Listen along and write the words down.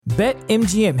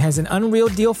BetMGM has an unreal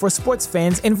deal for sports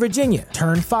fans in Virginia.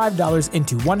 Turn $5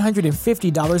 into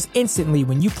 $150 instantly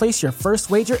when you place your first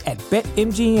wager at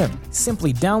BetMGM.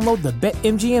 Simply download the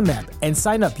BetMGM app and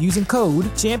sign up using code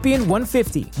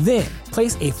Champion150. Then,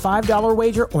 place a $5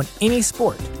 wager on any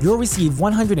sport. You'll receive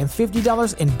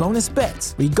 $150 in bonus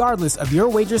bets, regardless of your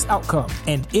wager's outcome.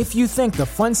 And if you think the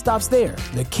fun stops there,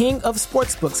 the King of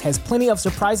Sportsbooks has plenty of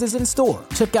surprises in store.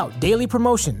 Check out daily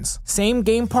promotions,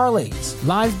 same-game parlays,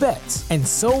 live bets, and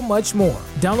so much more.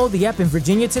 Download the app in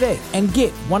Virginia today and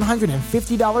get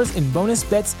 $150 in bonus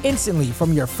bets instantly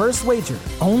from your first wager.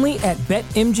 Only at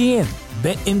BetMGM.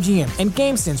 BetMGM and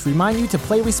GameSense remind you to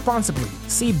play responsibly.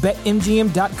 See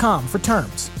BetMGM.com for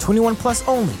terms. 21 plus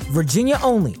only. Virginia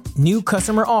only. New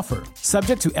customer offer.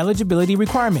 Subject to eligibility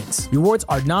requirements. Rewards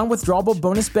are non-withdrawable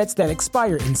bonus bets that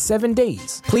expire in 7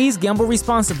 days. Please gamble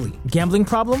responsibly. Gambling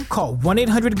problem? Call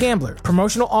 1-800-GAMBLER.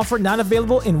 Promotional offer not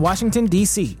available in Washington,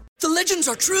 D.C. The legends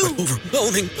are true.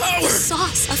 Overwhelming power! The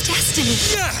sauce of destiny.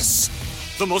 Yes!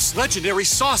 The most legendary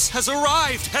sauce has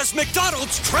arrived as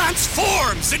McDonald's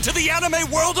transforms into the anime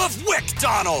world of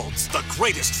WickDonald's. The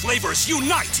greatest flavors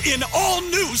unite in all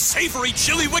new savory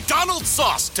chili McDonald's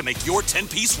sauce to make your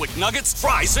 10-piece Wick Nuggets,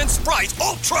 fries, and Sprite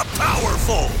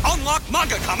ultra-powerful. Unlock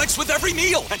manga comics with every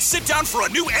meal and sit down for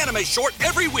a new anime short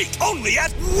every week only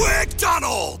at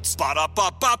WickDonald's.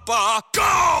 Ba-da-ba-ba-ba,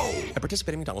 go! At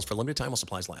participating McDonald's for a limited time while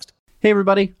supplies last. Hey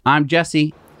everybody, I'm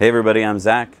Jesse. Hey everybody, I'm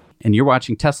Zach. And you're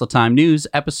watching Tesla Time News,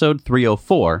 episode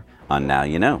 304. On Now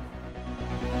You Know.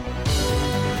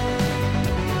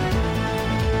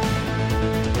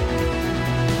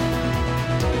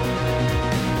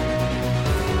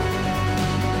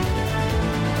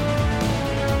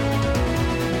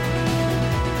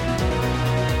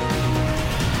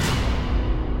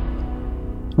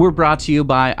 We're brought to you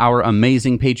by our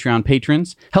amazing Patreon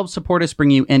patrons. Help support us bring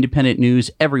you independent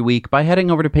news every week by heading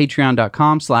over to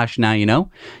patreon.com/nowyouknow.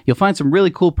 You'll find some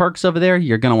really cool perks over there.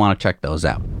 You're going to want to check those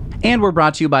out. And we're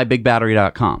brought to you by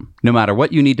BigBattery.com. No matter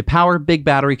what you need to power, Big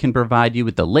Battery can provide you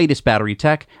with the latest battery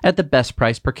tech at the best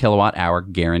price per kilowatt hour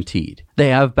guaranteed. They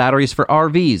have batteries for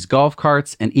RVs, golf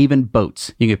carts, and even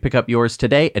boats. You can pick up yours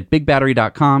today at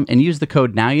BigBattery.com and use the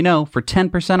code NOWYOUKNOW for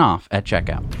 10% off at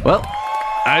checkout. Well,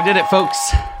 I did it, folks.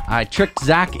 I tricked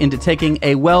Zach into taking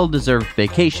a well-deserved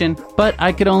vacation, but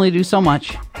I could only do so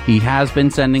much. He has been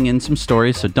sending in some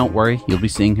stories, so don't worry, you'll be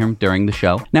seeing him during the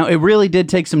show. Now, it really did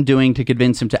take some doing to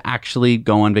convince him to actually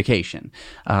go on vacation.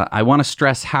 I want to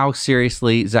stress how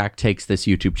seriously Zach takes this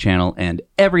YouTube channel, and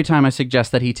every time I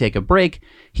suggest that he take a break,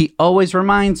 he always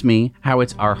reminds me how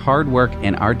it's our hard work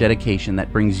and our dedication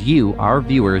that brings you, our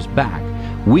viewers, back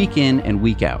week in and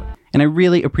week out. And I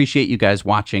really appreciate you guys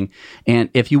watching. And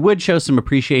if you would show some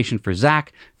appreciation for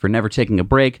Zach for never taking a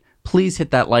break, please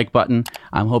hit that like button.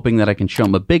 I'm hoping that I can show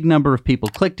him a big number of people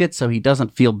clicked it so he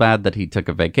doesn't feel bad that he took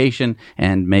a vacation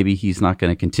and maybe he's not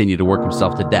going to continue to work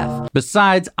himself to death.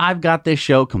 Besides, I've got this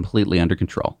show completely under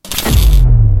control.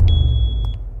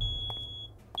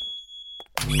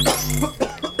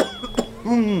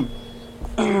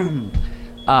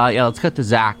 Yeah, let's cut to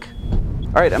Zach.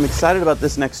 All right, I'm excited about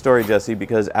this next story, Jesse,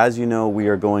 because as you know, we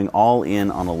are going all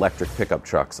in on electric pickup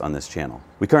trucks on this channel.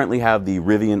 We currently have the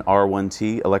Rivian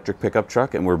R1T electric pickup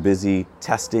truck, and we're busy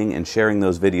testing and sharing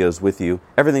those videos with you.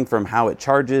 Everything from how it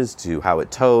charges, to how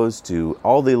it tows, to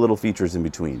all the little features in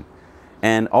between.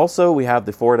 And also, we have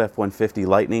the Ford F-150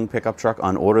 Lightning pickup truck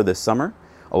on order this summer,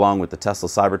 along with the Tesla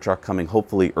Cybertruck coming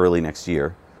hopefully early next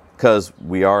year, because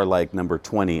we are like number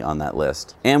 20 on that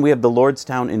list. And we have the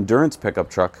Lordstown Endurance pickup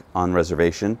truck on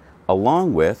reservation,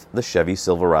 along with the Chevy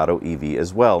Silverado EV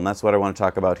as well. And that's what I want to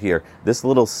talk about here. This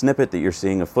little snippet that you're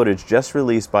seeing of footage just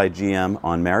released by GM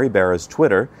on Mary Barra's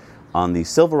Twitter on the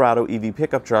Silverado EV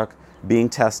pickup truck being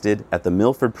tested at the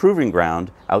Milford Proving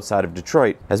Ground outside of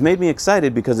Detroit has made me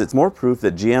excited because it's more proof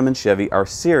that GM and Chevy are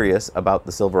serious about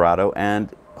the Silverado,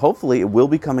 and hopefully it will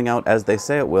be coming out as they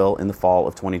say it will in the fall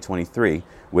of 2023,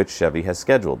 which Chevy has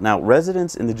scheduled. Now,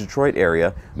 residents in the Detroit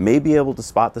area may be able to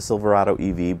spot the Silverado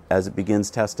EV as it begins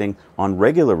testing on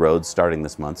regular roads starting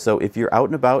this month. So if you're out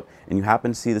and about and you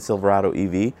happen to see the Silverado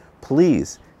EV,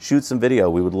 please shoot some video.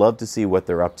 We would love to see what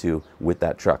they're up to with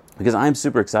that truck, because I'm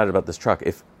super excited about this truck.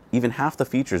 If even half the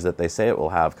features that they say it will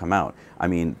have come out. I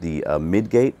mean, the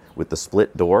midgate with the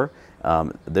split door,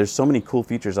 there's so many cool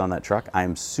features on that truck.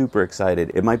 I'm super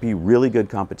excited. It might be really good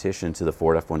competition to the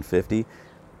Ford F-150.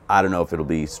 I don't know if it'll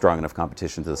be strong enough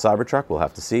competition to the Cybertruck. We'll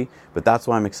have to see. But that's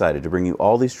why I'm excited to bring you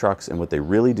all these trucks and what they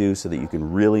really do so that you can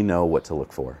really know what to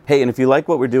look for. Hey, and if you like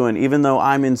what we're doing, even though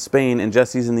I'm in Spain and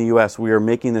Jesse's in the US, we are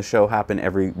making the show happen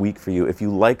every week for you. If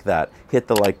you like that, hit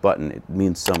the like button. It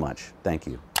means so much. Thank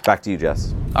you. Back to you,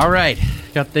 Jess. All right,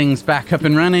 got things back up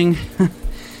and running.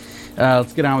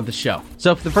 Let's get on with the show.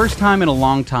 So for the first time in a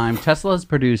long time, Tesla has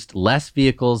produced less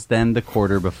vehicles than the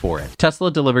quarter before it.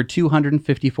 Tesla delivered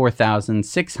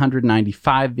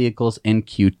 254,695 vehicles in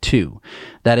Q2.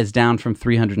 That is down from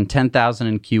 310,000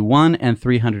 in Q1 and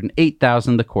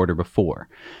 308,000 the quarter before.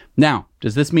 Now,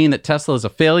 does this mean that Tesla is a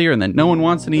failure and that no one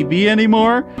wants an EV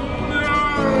anymore?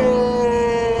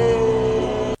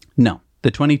 No.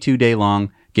 The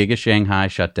 22-day-long Giga Shanghai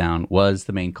shutdown was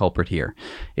the main culprit here.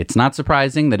 It's not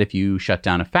surprising that if you shut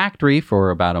down a factory for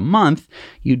about a month,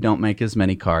 you don't make as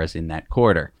many cars in that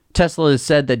quarter. Tesla has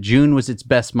said that June was its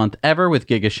best month ever with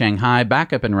Giga Shanghai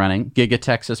back up and running, Giga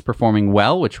Texas performing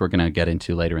well, which we're going to get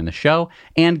into later in the show,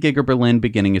 and Giga Berlin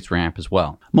beginning its ramp as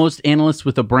well. Most analysts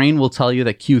with a brain will tell you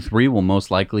that Q3 will most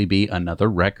likely be another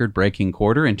record-breaking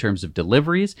quarter in terms of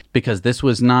deliveries, because this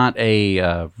was not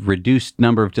a reduced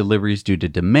number of deliveries due to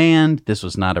demand. This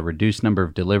was not a reduced number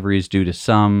of deliveries due to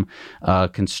some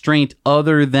constraint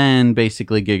other than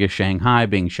basically Giga Shanghai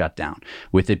being shut down.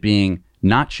 With it being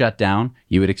not shut down,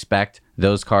 you would expect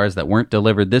those cars that weren't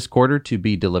delivered this quarter to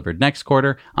be delivered next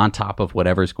quarter on top of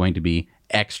whatever's going to be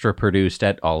extra produced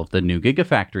at all of the new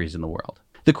gigafactories in the world.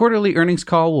 The quarterly earnings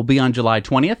call will be on July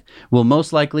 20th. We'll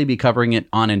most likely be covering it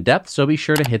on in depth, so be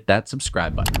sure to hit that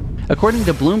subscribe button. According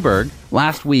to Bloomberg,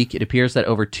 last week it appears that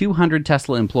over 200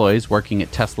 Tesla employees working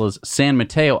at Tesla's San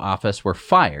Mateo office were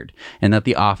fired, and that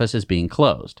the office is being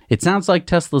closed. It sounds like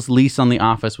Tesla's lease on the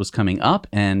office was coming up,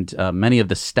 and many of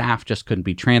the staff just couldn't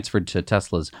be transferred to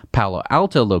Tesla's Palo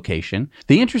Alto location.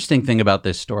 The interesting thing about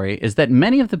this story is that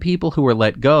many of the people who were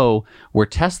let go were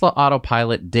Tesla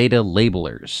Autopilot data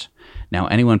labelers. Now,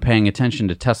 anyone paying attention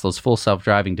to Tesla's full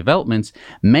self-driving developments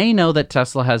may know that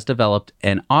Tesla has developed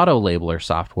an auto labeler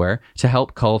software to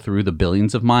help cull through the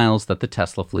billions of miles that the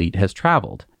Tesla fleet has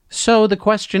traveled. So the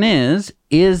question is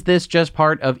this just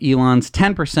part of Elon's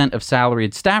 10% of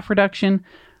salaried staff reduction?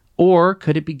 Or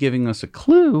could it be giving us a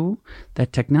clue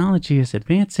that technology is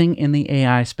advancing in the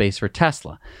AI space for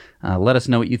Tesla? Let us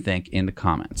know what you think in the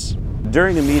comments.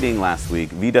 During a meeting last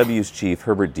week, VW's chief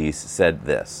Herbert Diess said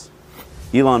this: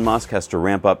 Elon Musk has to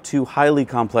ramp up 2 highly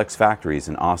complex factories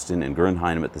in Austin and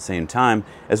Gernheim at the same time,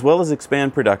 as well as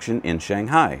expand production in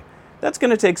Shanghai. That's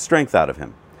going to take strength out of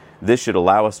him. This should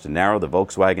allow us to narrow the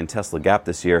Volkswagen-Tesla gap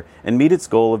this year and meet its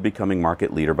goal of becoming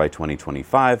market leader by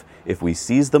 2025 if we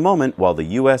seize the moment while the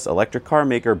U.S. electric car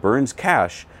maker burns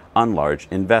cash on large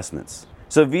investments.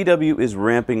 So VW is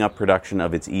ramping up production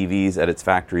of its EVs at its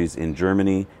factories in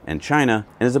Germany and China,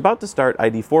 and is about to start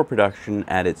ID4 production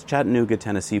at its Chattanooga,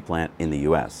 Tennessee plant in the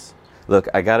US. Look,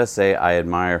 I gotta say I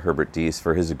admire Herbert Diess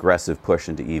for his aggressive push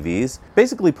into EVs,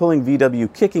 basically pulling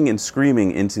VW kicking and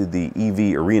screaming into the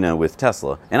EV arena with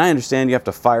Tesla. And I understand you have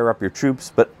to fire up your troops,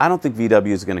 but I don't think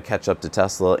VW is going to catch up to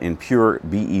Tesla in pure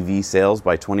BEV sales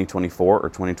by 2024 or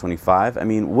 2025. I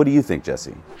mean, what do you think,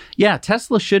 Jesse? Yeah,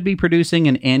 Tesla should be producing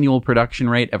an annual production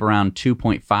rate of around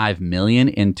 2.5 million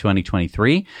in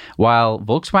 2023, while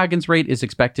Volkswagen's rate is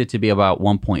expected to be about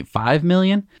 1.5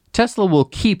 million. Tesla will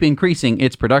keep increasing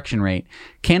its production rate.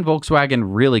 Can Volkswagen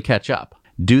really catch up?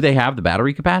 Do they have the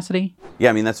battery capacity? Yeah,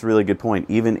 I mean, that's a really good point.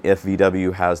 Even if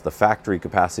VW has the factory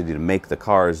capacity to make the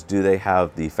cars, do they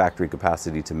have the factory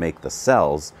capacity to make the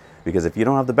cells? Because if you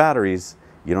don't have the batteries,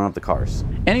 you don't have the cars.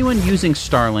 Anyone using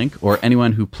Starlink, or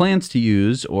anyone who plans to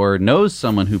use or knows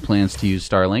someone who plans to use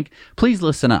Starlink, please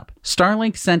listen up.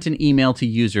 Starlink sent an email to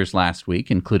users last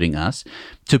week, including us,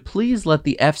 to please let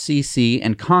the FCC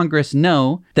and Congress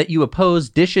know that you oppose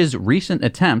Dish's recent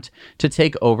attempt to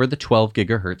take over the 12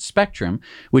 gigahertz spectrum,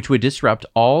 which would disrupt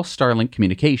all Starlink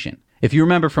communication. If you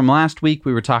remember from last week,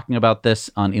 we were talking about this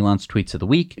on Elon's Tweets of the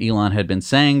Week. Elon had been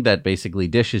saying that basically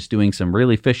Dish is doing some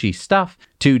really fishy stuff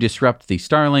to disrupt the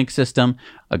Starlink system.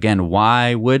 Again,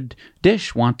 why would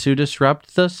Dish want to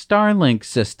disrupt the Starlink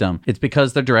system? It's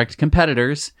because they're direct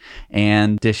competitors,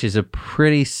 and Dish is a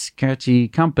pretty sketchy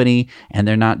company, and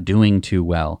they're not doing too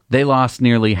well. They lost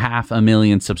nearly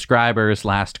 500,000 subscribers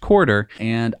last quarter,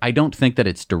 and I don't think that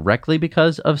it's directly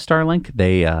because of Starlink.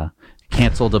 They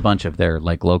canceled a bunch of their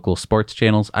local sports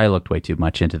channels. I looked way too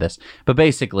much into this. But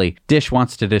basically, Dish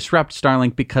wants to disrupt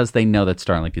Starlink because they know that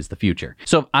Starlink is the future.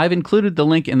 So I've included the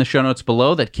link in the show notes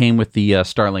below that came with the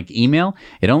Starlink email.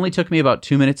 It only took me about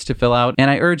 2 minutes to fill out, and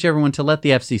I urge everyone to let the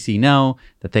FCC know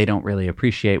that they don't really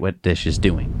appreciate what Dish is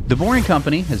doing. The Boring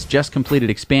Company has just completed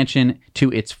expansion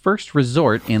to its first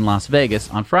resort in Las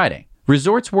Vegas on Friday.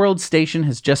 Resorts World Station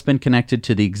has just been connected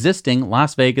to the existing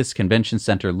Las Vegas Convention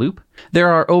Center loop. There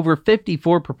are over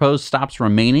 54 proposed stops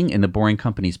remaining in the Boring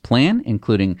Company's plan,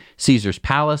 including Caesars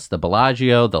Palace, the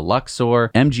Bellagio, the Luxor,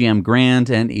 MGM Grand,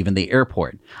 and even the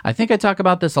airport. I think I talk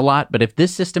about this a lot, but if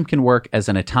this system can work as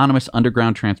an autonomous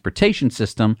underground transportation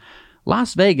system,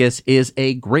 Las Vegas is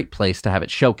a great place to have it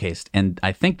showcased, and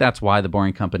I think that's why the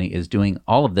Boring Company is doing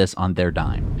all of this on their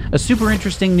dime. A super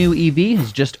interesting new EV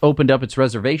has just opened up its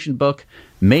reservation book,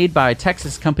 made by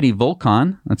Texas company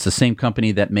Volcon. That's the same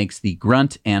company that makes the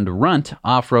Grunt and Runt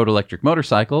off-road electric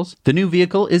motorcycles. The new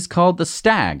vehicle is called the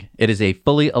Stag. It is a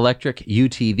fully electric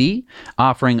UTV,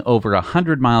 offering over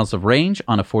 100 miles of range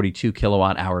on a 42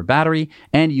 kilowatt-hour battery,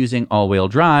 and using all-wheel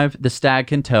drive, the Stag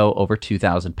can tow over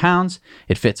 2,000 pounds.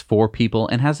 It fits 4 people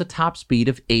and has a top speed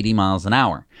of 80 miles an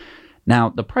hour. Now,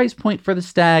 the price point for the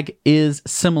Stag is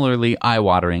similarly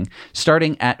eye-watering,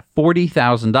 starting at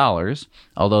 $40,000,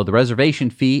 although the reservation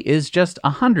fee is just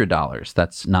 $100.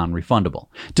 That's non-refundable.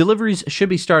 Deliveries should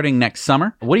be starting next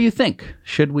summer. What do you think?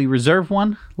 Should we reserve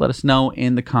one? Let us know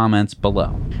in the comments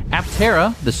below.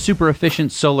 Aptera, the super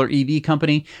efficient solar EV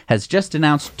company, has just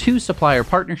announced 2 supplier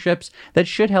partnerships that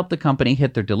should help the company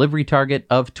hit their delivery target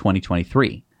of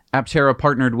 2023. Aptera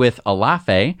partnered with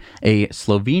Alafe, a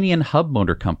Slovenian hub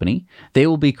motor company. They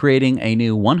will be creating a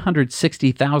new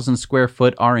 160,000 square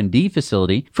foot R&D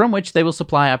facility from which they will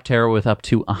supply Aptera with up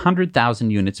to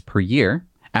 100,000 units per year.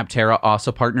 Aptera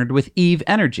also partnered with Eve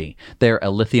Energy. They're a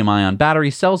lithium-ion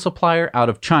battery cell supplier out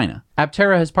of China.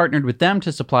 Aptera has partnered with them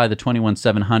to supply the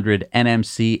 21700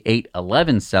 NMC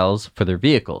 811 cells for their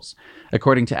vehicles.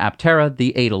 According to Aptera, the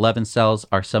 811 cells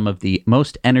are some of the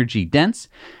most energy dense,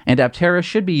 and Aptera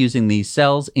should be using these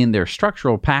cells in their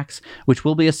structural packs, which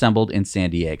will be assembled in San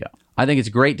Diego. I think it's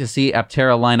great to see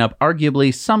Aptera line up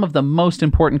arguably some of the most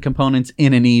important components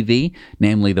in an EV,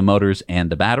 namely the motors and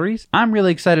the batteries. I'm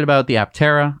really excited about the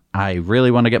Aptera. I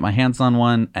really want to get my hands on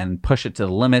one and push it to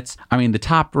the limits. I mean, the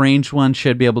top range one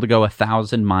should be able to go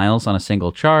 1,000 miles on a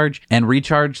single charge and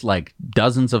recharge like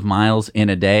dozens of miles in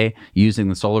a day using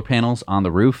the solar panels on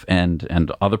the roof and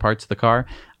other parts of the car.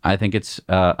 I think it's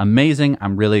amazing.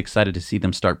 I'm really excited to see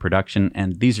them start production,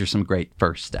 and these are some great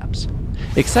first steps.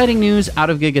 Exciting news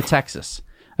out of Giga Texas.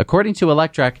 According to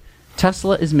Electrek,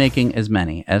 Tesla is making as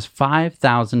many as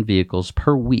 5,000 vehicles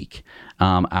per week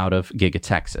out of Giga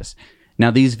Texas. Now,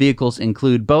 these vehicles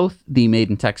include both the Made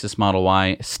in Texas Model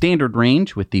Y standard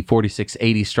range with the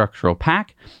 4680 structural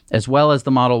pack, as well as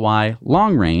the Model Y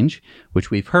long range,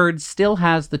 which we've heard still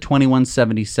has the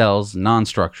 2170 cells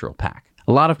non-structural pack.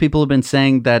 A lot of people have been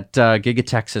saying that Giga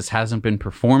Texas hasn't been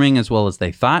performing as well as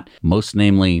they thought. Most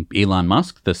namely, Elon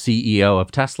Musk, the CEO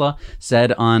of Tesla,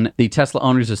 said on the Tesla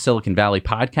Owners of Silicon Valley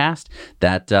podcast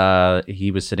that he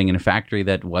was sitting in a factory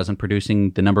that wasn't producing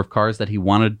the number of cars that he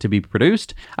wanted to be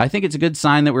produced. I think it's a good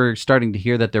sign that we're starting to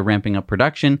hear that they're ramping up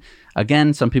production.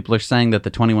 Again, some people are saying that the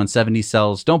 2170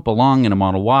 cells don't belong in a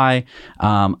Model Y.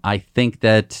 I think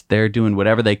that they're doing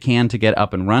whatever they can to get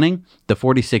up and running. The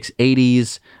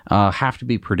 4680s have to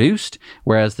be produced,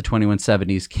 whereas the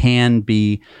 2170s can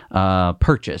be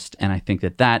purchased. And I think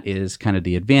that that is kind of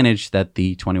the advantage that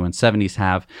the 2170s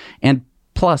have. And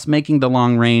plus, making the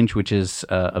long range, which is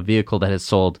a vehicle that has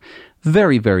sold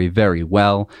very, very, very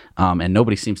well, and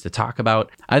nobody seems to talk about.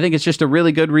 I think it's just a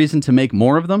really good reason to make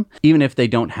more of them, even if they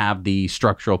don't have the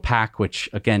structural pack, which,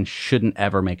 again, shouldn't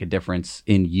ever make a difference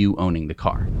in you owning the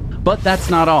car. But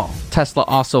that's not all. Tesla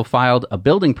also filed a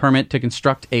building permit to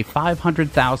construct a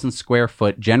 500,000 square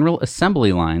foot general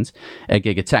assembly lines at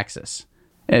Giga Texas.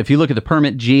 If you look at the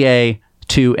permit, GA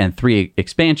 2 and 3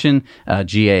 expansion,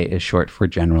 GA is short for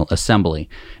General Assembly.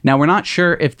 Now, we're not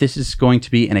sure if this is going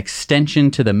to be an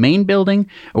extension to the main building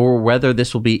or whether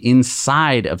this will be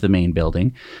inside of the main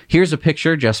building. Here's a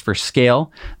picture just for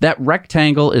scale. That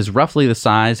rectangle is roughly the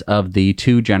size of the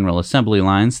 2 General Assembly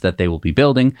lines that they will be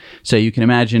building. So you can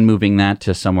imagine moving that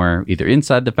to somewhere either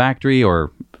inside the factory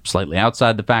or slightly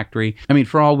outside the factory. I mean,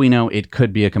 for all we know, it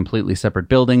could be a completely separate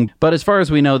building, but as far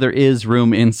as we know, there is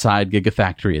room inside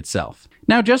Gigafactory itself.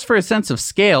 Now, just for a sense of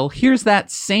scale, here's that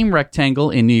same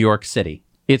rectangle in New York City.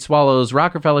 It swallows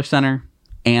Rockefeller Center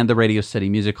and the Radio City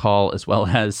Music Hall, as well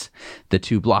as the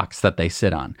 2 blocks that they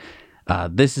sit on.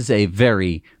 This is a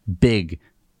very big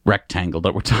rectangle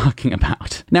that we're talking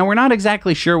about. Now, we're not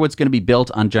exactly sure what's going to be built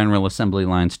on General Assembly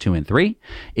lines 2 and 3.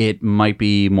 It might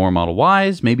be more Model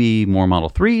Ys, maybe more Model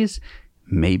 3s,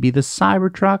 maybe the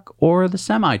Cybertruck or the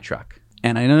semi-truck.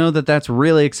 And I know that that's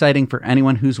really exciting for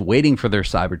anyone who's waiting for their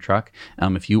Cybertruck.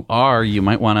 If you are, you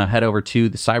might want to head over to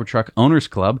the Cybertruck Owners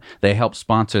Club. They help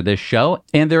sponsor this show,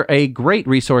 and they're a great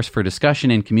resource for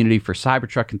discussion and community for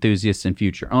Cybertruck enthusiasts and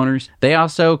future owners. They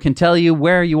also can tell you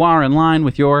where you are in line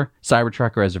with your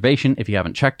Cybertruck reservation. If you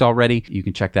haven't checked already, you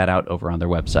can check that out over on their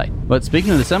website. But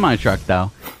speaking of the semi-truck,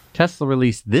 though, Tesla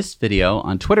released this video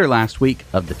on Twitter last week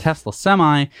of the Tesla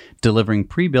Semi delivering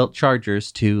pre-built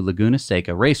chargers to Laguna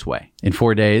Seca Raceway. In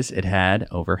 4 days, it had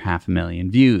over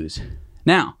 500,000 views.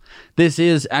 Now, this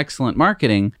is excellent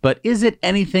marketing, but is it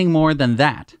anything more than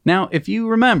that? Now, if you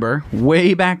remember,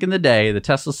 way back in the day, the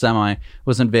Tesla Semi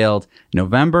was unveiled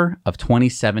November of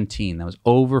 2017. That was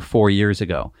over 4 years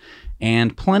ago.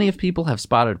 And plenty of people have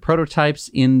spotted prototypes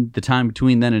in the time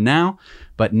between then and now,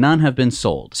 but none have been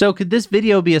sold. So could this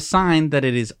video be a sign that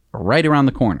it is right around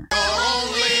the corner?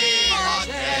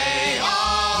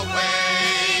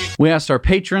 We asked our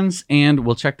patrons, and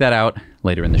we'll check that out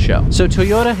later in the show. So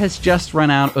Toyota has just run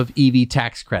out of EV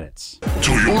tax credits.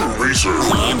 Toyota Racer.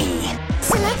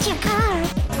 Select your car.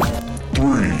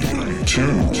 3, 2,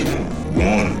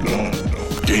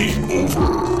 1. Game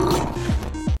over.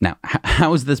 Now,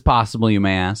 how is this possible, you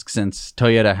may ask, since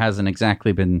Toyota hasn't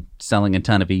exactly been selling a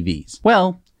ton of EVs?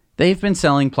 Well, they've been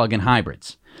selling plug-in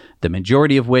hybrids, the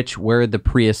majority of which were the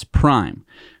Prius Prime.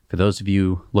 For those of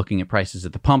you looking at prices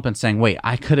at the pump and saying, wait,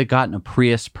 I could have gotten a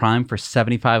Prius Prime for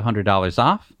 $7,500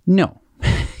 off? No.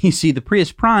 You see, the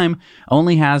Prius Prime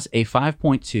only has a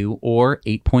 5.2 or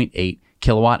 8.8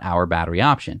 kilowatt hour battery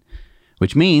option,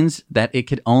 which means that it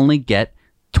could only get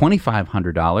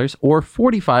 $2,500 or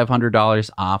 $4,500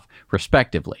 off,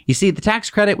 respectively. You see, the tax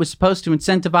credit was supposed to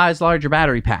incentivize larger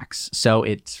battery packs, so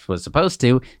it was supposed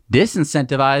to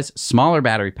disincentivize smaller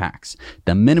battery packs.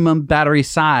 The minimum battery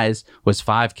size was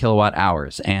 5 kilowatt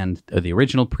hours, and the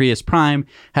original Prius Prime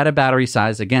had a battery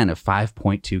size, again, of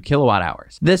 5.2 kilowatt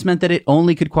hours. This meant that it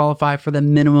only could qualify for the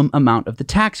minimum amount of the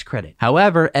tax credit.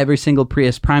 However, every single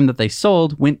Prius Prime that they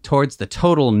sold went towards the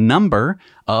total number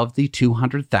of the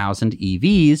 200,000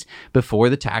 EVs before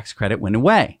the tax credit went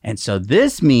away. And so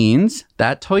this means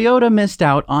that Toyota missed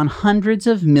out on hundreds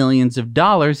of millions of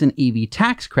dollars in EV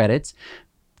tax credits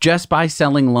just by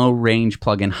selling low-range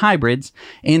plug-in hybrids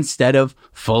instead of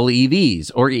full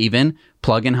EVs, or even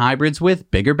plug-in hybrids with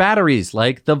bigger batteries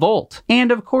like the Volt.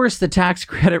 And of course, the tax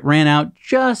credit ran out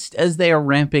just as they are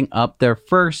ramping up their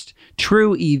first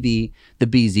true EV, the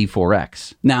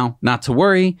BZ4X. Now, not to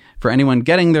worry, for anyone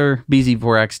getting their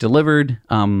BZ4X delivered,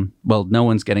 well, no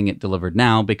one's getting it delivered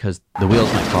now because the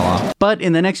wheels might fall off. But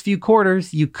in the next few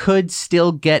quarters, you could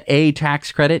still get a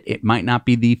tax credit. It might not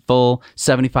be the full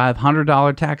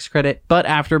 $7,500 tax credit, but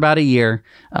after about a year,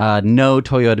 no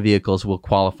Toyota vehicles will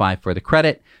qualify for the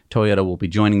credit. Toyota will be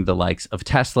joining the likes of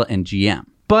Tesla and GM.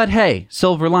 But hey,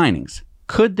 silver linings.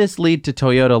 Could this lead to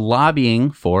Toyota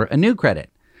lobbying for a new credit?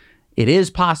 It is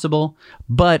possible,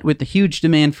 but with the huge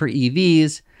demand for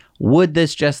EVs, would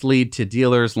this just lead to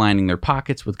dealers lining their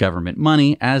pockets with government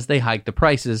money as they hike the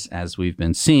prices, as we've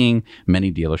been seeing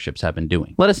many dealerships have been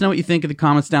doing? Let us know what you think in the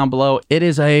comments down below. It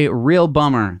is a real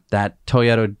bummer that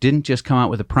Toyota didn't just come out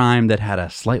with a Prime that had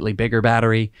a slightly bigger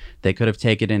battery. They could have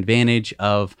taken advantage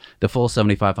of the full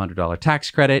 $7,500 tax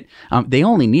credit. They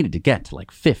only needed to get to like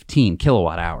 15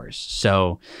 kilowatt hours.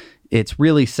 So it's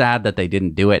really sad that they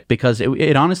didn't do it because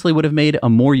it honestly would have made a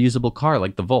more usable car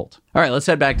like the Volt. All right, let's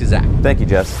head back to Zach. Thank you,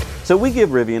 Jess. So we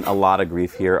give Rivian a lot of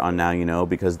grief here on Now You Know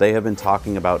because they have been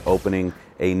talking about opening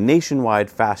a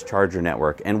nationwide fast charger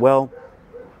network, and well,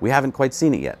 we haven't quite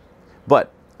seen it yet.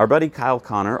 But our buddy Kyle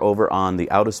Connor over on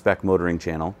the Out of Spec Motoring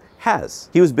channel has.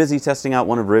 He was busy testing out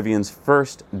one of Rivian's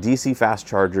first DC fast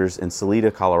chargers in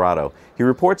Salida, Colorado. He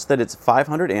reports that it's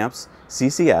 500 amps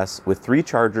CCS with 3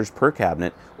 chargers per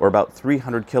cabinet, or about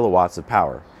 300 kilowatts of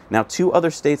power. Now, 2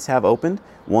 other states have opened,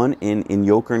 one in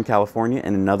Inyokern, California,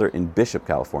 and another in Bishop,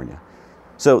 California.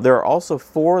 So there are also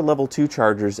 4 level 2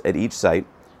 chargers at each site.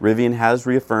 Rivian has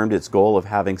reaffirmed its goal of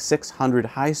having 600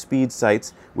 high-speed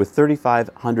sites with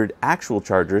 3,500 actual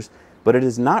chargers, but it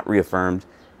has not reaffirmed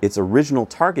its original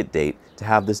target date to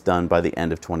have this done by the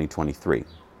end of 2023.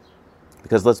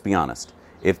 Because let's be honest,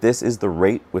 if this is the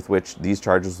rate with which these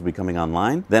chargers will be coming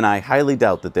online, then I highly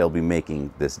doubt that they'll be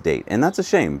making this date. And that's a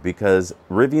shame because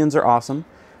Rivians are awesome,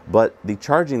 but the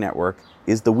charging network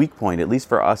is the weak point, at least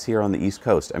for us here on the East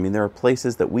Coast. I mean, there are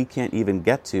places that we can't even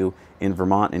get to in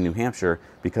Vermont and New Hampshire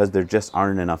because there just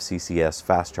aren't enough CCS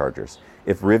fast chargers.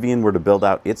 If Rivian were to build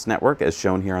out its network as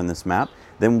shown here on this map,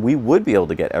 then we would be able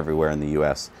to get everywhere in the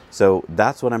US. So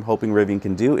that's what I'm hoping Rivian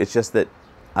can do. It's just that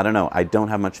I don't know. I don't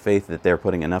have much faith that they're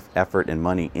putting enough effort and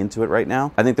money into it right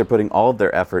now. I think they're putting all of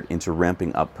their effort into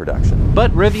ramping up production.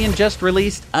 But Rivian just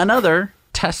released another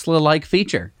Tesla-like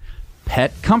feature,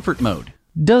 Pet Comfort Mode.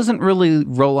 Doesn't really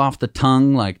roll off the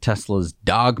tongue like Tesla's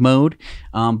dog mode,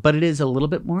 but it is a little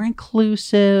bit more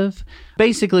inclusive.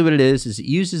 Basically what it is it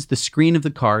uses the screen of the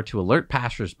car to alert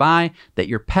passersby that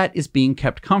your pet is being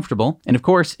kept comfortable. And of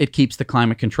course, it keeps the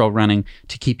climate control running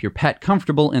to keep your pet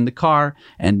comfortable in the car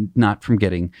and not from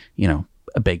getting,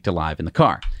 baked alive in the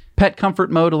car. Pet Comfort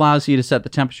Mode allows you to set the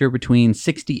temperature between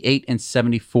 68 and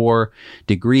 74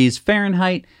 degrees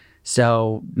Fahrenheit.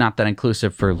 So not that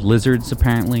inclusive for lizards,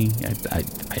 apparently. I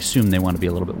assume they want to be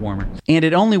a little bit warmer. And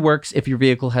it only works if your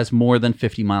vehicle has more than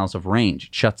 50 miles of range.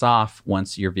 It shuts off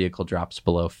once your vehicle drops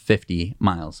below 50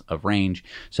 miles of range.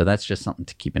 So that's just something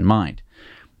to keep in mind.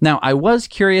 Now, I was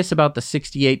curious about the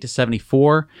 68 to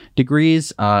 74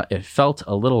 degrees. It felt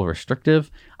a little restrictive.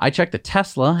 I checked the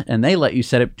Tesla, and they let you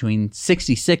set it between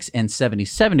 66 and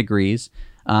 77 degrees.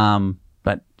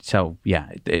 So,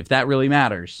 yeah, if that really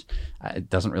matters,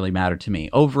 it doesn't really matter to me.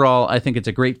 Overall, I think it's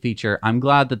a great feature. I'm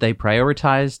glad that they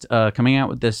prioritized coming out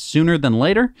with this sooner than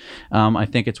later. I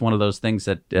think it's one of those things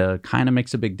that kind of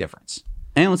makes a big difference.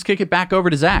 And let's kick it back over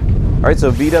to Zach. All right,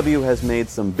 so VW has made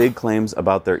some big claims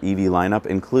about their EV lineup,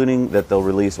 including that they'll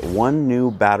release one new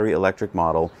battery electric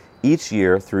model each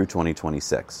year through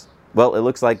 2026. Well, it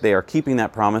looks like they are keeping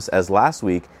that promise, as last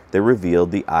week they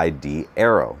revealed the ID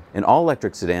Aero, an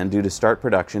all-electric sedan due to start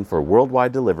production for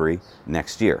worldwide delivery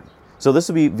next year. So this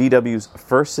will be VW's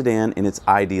first sedan in its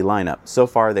ID lineup. So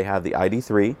far they have the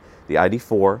ID3, the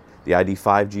ID4, the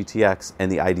ID5 GTX,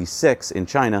 and the ID6 in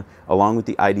China, along with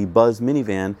the ID Buzz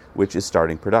minivan, which is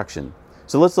starting production.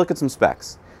 So let's look at some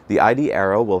specs. The ID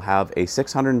Aero will have a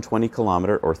 620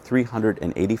 kilometer or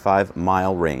 385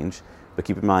 mile range. But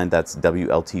keep in mind that's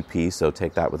WLTP, so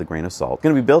take that with a grain of salt. It's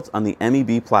going to be built on the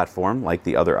MEB platform like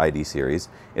the other ID series.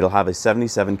 It'll have a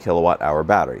 77 kilowatt hour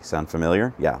battery. Sound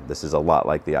familiar? Yeah, this is a lot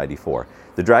like the ID4.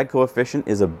 The drag coefficient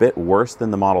is a bit worse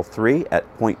than the Model 3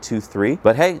 at 0.23,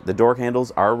 but hey, the door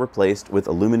handles are replaced with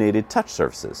illuminated touch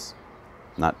surfaces.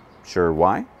 Not sure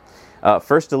why.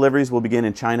 First deliveries will begin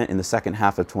in China in the second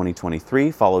half of 2023,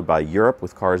 followed by Europe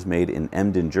with cars made in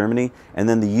Emden, Germany, and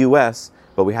then the US,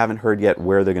 but we haven't heard yet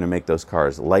where they're going to make those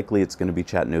cars. Likely it's going to be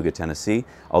Chattanooga, Tennessee,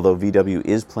 although VW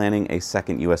is planning a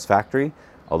second US factory,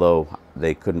 although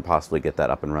they couldn't possibly get that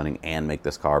up and running and make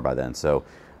this car by then, so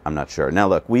I'm not sure. Now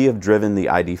look, we have driven the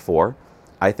ID4.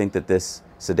 I think that this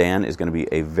sedan is going to be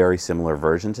a very similar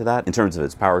version to that in terms of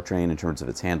its powertrain, in terms of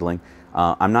its handling.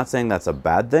 I'm not saying that's a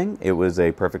bad thing. It was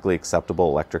a perfectly acceptable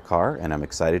electric car, and I'm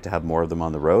excited to have more of them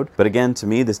on the road. But again, to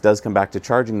me, this does come back to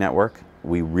charging network.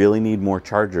 We really need more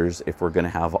chargers if we're going to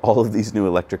have all of these new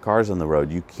electric cars on the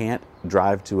road. You can't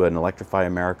drive to an Electrify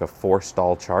America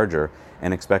 4-stall charger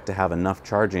and expect to have enough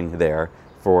charging there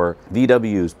for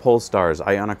VWs, Polestars,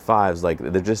 Ioniq 5s. Like,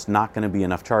 they're just not going to be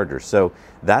enough chargers. So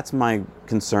that's my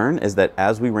concern, is that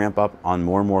as we ramp up on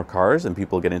more and more cars and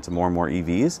people get into more and more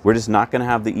EVs, we're just not going to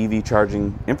have the EV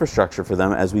charging infrastructure for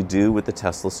them as we do with the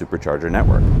Tesla supercharger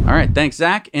network. All right, thanks,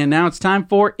 Zach. And now it's time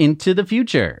for Into the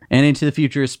Future. And Into the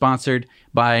Future is sponsored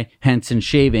by Henson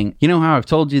Shaving. You know how I've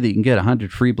told you that you can get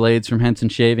 100 free blades from Henson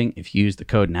Shaving if you use the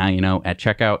code NOWYOUKNOW at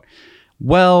checkout?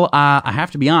 Well, I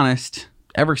have to be honest.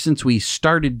 Ever since we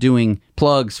started doing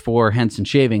plugs for Henson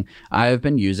Shaving, I've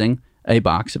been using a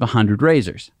box of 100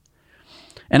 razors.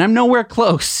 And I'm nowhere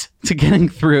close to getting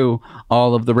through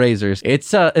all of the razors.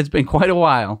 It's been quite a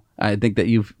while. I think that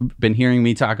you've been hearing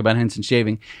me talk about Henson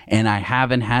Shaving, and I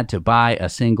haven't had to buy a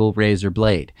single razor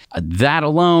blade. That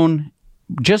alone,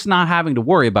 just not having to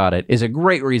worry about it, is a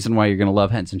great reason why you're going to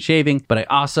love Henson Shaving. But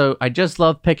I just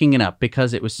love picking it up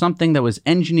because it was something that was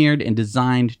engineered and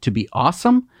designed to be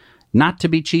awesome, not to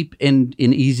be cheap and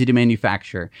easy to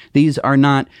manufacture. These are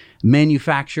not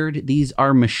manufactured. These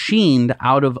are machined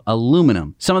out of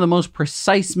aluminum. Some of the most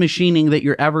precise machining that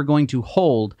you're ever going to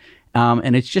hold.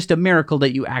 And it's just a miracle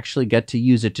that you actually get to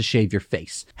use it to shave your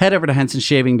face. Head over to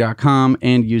hensonshaving.com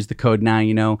and use the code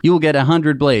NOWYOUKNOW. You will get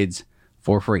 100 blades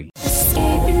for free.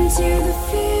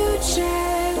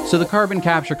 So the carbon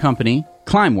capture company,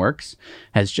 Climeworks,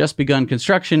 has just begun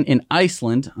construction in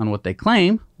Iceland on what they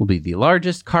claim will be the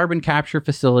largest carbon capture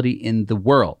facility in the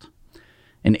world.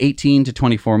 In 18 to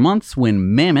 24 months,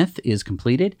 when Mammoth is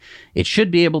completed, it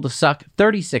should be able to suck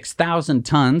 36,000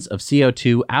 tons of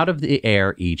CO2 out of the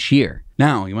air each year.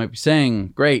 Now, you might be saying,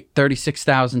 great,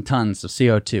 36,000 tons of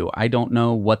CO2. I don't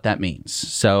know what that means.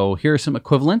 So here are some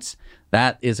equivalents.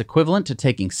 That is equivalent to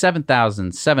taking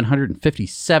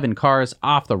 7,757 cars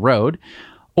off the road,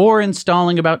 or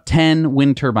installing about 10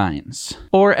 wind turbines.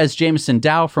 Or, as Jameson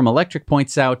Dow from Electric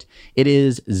points out, it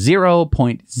is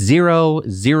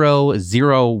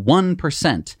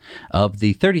 0.0001% of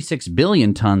the 36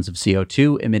 billion tons of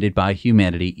CO2 emitted by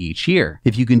humanity each year.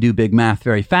 If you can do big math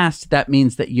very fast, that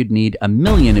means that you'd need 1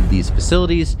 million of these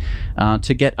facilities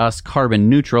to get us carbon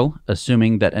neutral,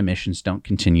 assuming that emissions don't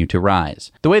continue to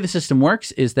rise. The way the system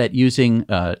works is that using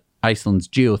Iceland's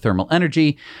geothermal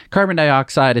energy, carbon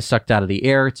dioxide is sucked out of the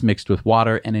air, it's mixed with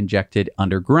water and injected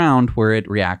underground where it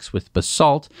reacts with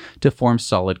basalt to form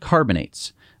solid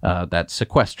carbonates that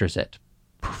sequesters it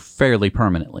fairly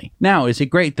permanently. Now, is it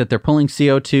great that they're pulling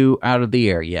CO2 out of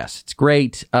the air? Yes, it's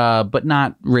great, but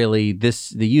not really.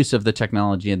 The use of the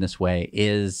technology in this way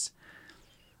is...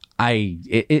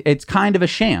 it's kind of a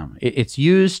sham. It's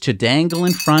used to dangle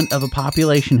in front of a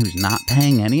population who's not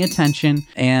paying any attention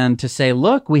and to say,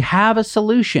 look, we have a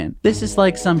solution. This is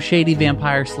like some shady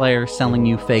vampire slayer selling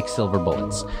you fake silver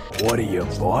bullets. What are you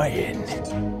buying?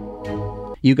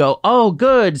 You go, oh,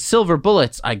 good, silver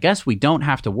bullets. I guess we don't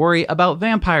have to worry about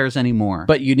vampires anymore.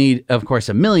 But you need, of course,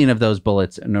 1 million of those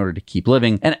bullets in order to keep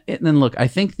living. And then look, I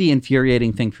think the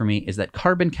infuriating thing for me is that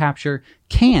carbon capture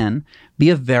can be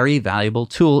a very valuable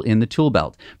tool in the tool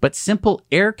belt. But simple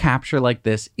air capture like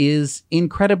this is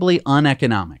incredibly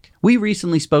uneconomic. We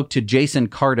recently spoke to Jason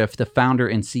Cardiff, the founder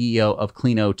and CEO of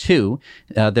Clean02.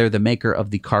 They're the maker of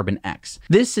the Carbon X.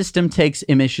 This system takes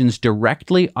emissions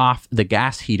directly off the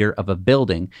gas heater of a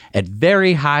building at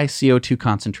very high CO2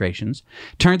 concentrations,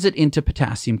 turns it into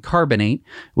potassium carbonate,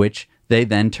 which they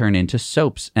then turn into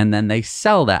soaps, and then they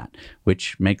sell that,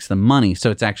 which makes them money. So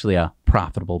it's actually a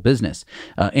profitable business.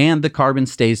 And the carbon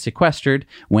stays sequestered.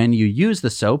 When you use the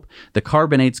soap, the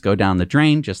carbonates go down the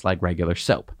drain just like regular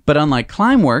soap. But unlike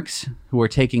Climeworks, who are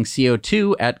taking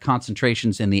CO2 at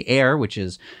concentrations in the air, which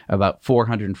is about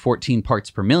 414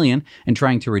 parts per million, and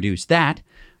trying to reduce that,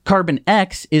 Carbon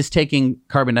X is taking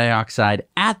carbon dioxide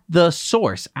at the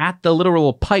source, at the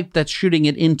literal pipe that's shooting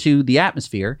it into the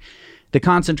atmosphere. The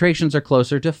concentrations are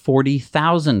closer to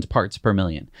 40,000 parts per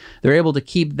million. They're able to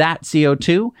keep that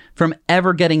CO2 from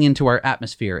ever getting into our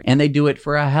atmosphere, and they do it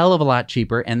for a hell of a lot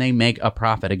cheaper, and they make a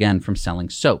profit again from selling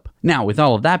soap. Now, with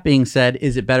all of that being said,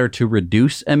 is it better to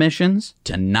reduce emissions,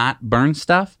 to not burn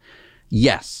stuff?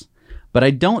 Yes. But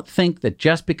I don't think that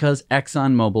just because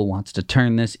ExxonMobil wants to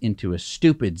turn this into a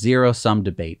stupid zero-sum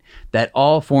debate, that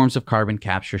all forms of carbon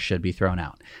capture should be thrown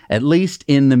out, at least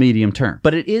in the medium term.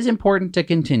 But it is important to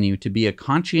continue to be a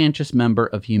conscientious member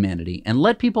of humanity and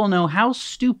let people know how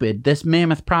stupid this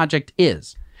mammoth project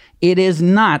is. It is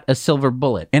not a silver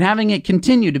bullet. And having it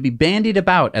continue to be bandied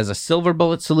about as a silver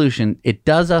bullet solution, it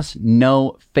does us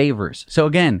no favors. So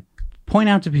again, point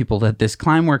out to people that this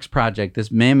Climeworks project,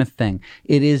 this mammoth thing,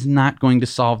 it is not going to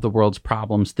solve the world's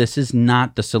problems. This is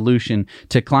not the solution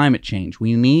to climate change.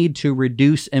 We need to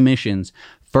reduce emissions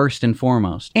first and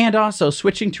foremost. And also,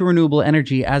 switching to renewable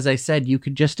energy, as I said, you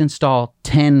could just install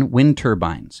 10 wind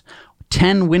turbines.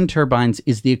 10 wind turbines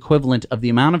is the equivalent of the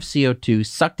amount of CO2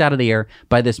 sucked out of the air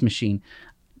by this machine.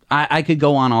 I could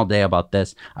go on all day about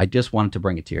this. I just wanted to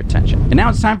bring it to your attention. And now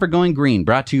it's time for Going Green,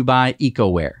 brought to you by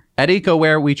EcoWare. At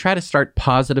EcoWare, we try to start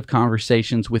positive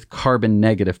conversations with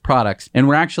carbon-negative products, and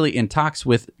we're actually in talks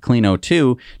with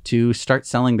Clean02 to start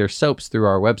selling their soaps through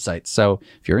our website. So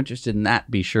if you're interested in that,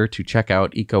 be sure to check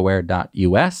out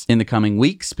ecoware.us in the coming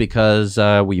weeks, because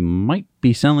we might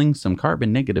be selling some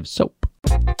carbon-negative soap.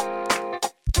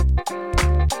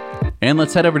 And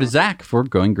let's head over to Zach for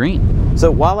Going Green.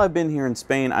 So while I've been here in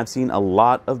Spain, I've seen a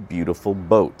lot of beautiful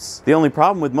boats. The only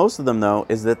problem with most of them, though,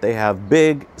 is that they have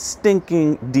big,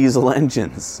 stinking diesel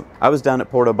engines. I was down at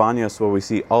Puerto Baños where we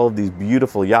see all of these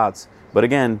beautiful yachts, but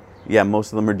again, yeah,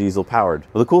 most of them are diesel powered.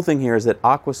 Well, the cool thing here is that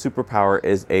Aqua Superpower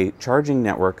is a charging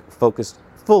network focused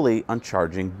fully on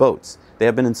charging boats. They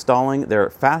have been installing their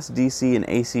fast DC and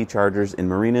AC chargers in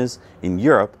marinas in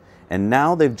Europe, and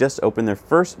now they've just opened their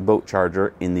first boat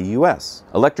charger in the US.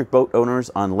 Electric boat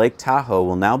owners on Lake Tahoe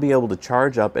will now be able to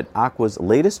charge up at Aqua's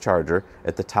latest charger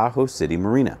at the Tahoe City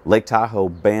Marina. Lake Tahoe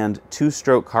banned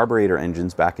two-stroke carburetor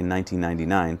engines back in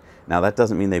 1999. Now that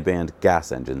doesn't mean they banned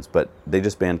gas engines, but they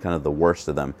just banned kind of the worst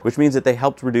of them, which means that they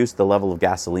helped reduce the level of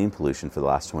gasoline pollution for the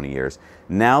last 20 years.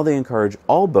 Now they encourage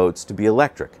all boats to be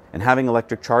electric, and having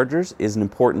electric chargers is an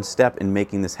important step in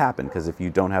making this happen, because if you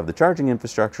don't have the charging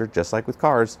infrastructure, just like with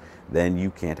cars, then you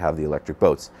can't have the electric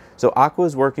boats. So Aqua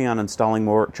is working on installing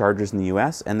more chargers in the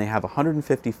US, and they have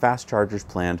 150 fast chargers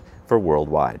planned for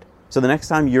worldwide. So the next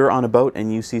time you're on a boat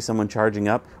and you see someone charging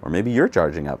up, or maybe you're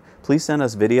charging up, please send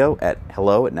us video at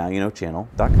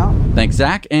hello@nowyouknowchannel.com. Thanks,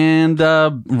 Zach. And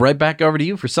right back over to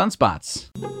you for Sunspots.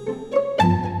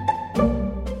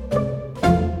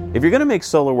 If you're going to make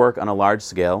solar work on a large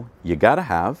scale, you gotta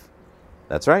have,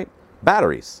 that's right,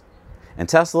 batteries. And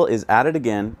Tesla is at it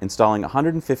again, installing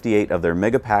 158 of their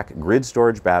Megapack grid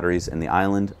storage batteries in the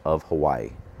island of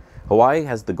Hawaii. Hawaii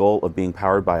has the goal of being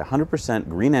powered by 100%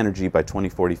 green energy by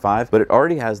 2045, but it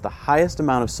already has the highest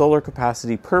amount of solar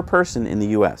capacity per person in the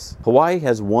US. Hawaii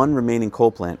has one remaining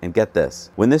coal plant, and get this,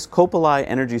 when this Kopali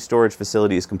energy storage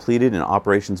facility is completed and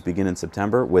operations begin in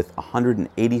September with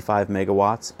 185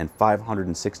 megawatts and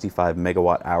 565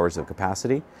 megawatt hours of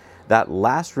capacity, that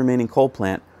last remaining coal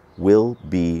plant will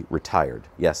be retired.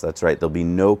 Yes, that's right. There'll be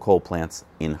no coal plants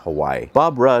in Hawaii.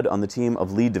 Bob Rudd on the team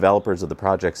of lead developers of the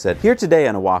project said, "Here today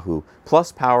on Oahu,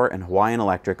 Plus Power and Hawaiian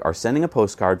Electric are sending a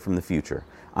postcard from the future.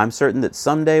 I'm certain that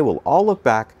someday we'll all look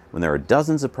back when there are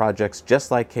dozens of projects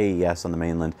just like KES on the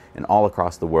mainland and all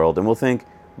across the world, and we'll think,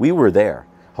 we were there.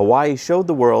 Hawaii showed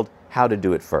the world how to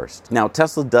do it first." Now,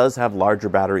 Tesla does have larger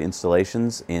battery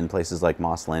installations in places like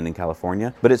Moss Landing,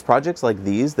 California, but it's projects like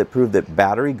these that prove that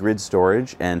battery grid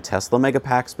storage, and Tesla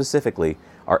Megapack specifically,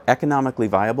 are economically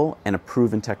viable and a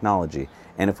proven technology.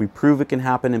 And if we prove it can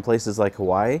happen in places like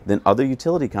Hawaii, then other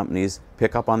utility companies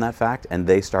pick up on that fact and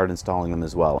they start installing them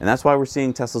as well. And that's why we're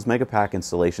seeing Tesla's Megapack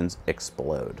installations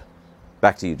explode.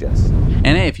 Back to you, Jess.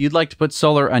 And hey, if you'd like to put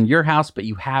solar on your house, but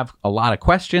you have a lot of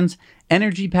questions,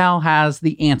 EnergyPal has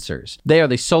the answers. They are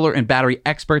the solar and battery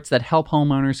experts that help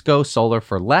homeowners go solar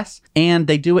for less, and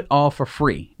they do it all for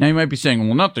free. Now you might be saying,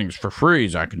 well, nothing's for free,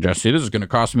 Zach and Jesse. This is going to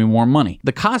cost me more money.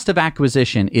 The cost of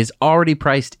acquisition is already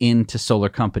priced into solar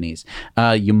companies.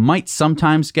 You might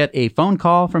sometimes get a phone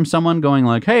call from someone going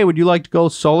like, hey, would you like to go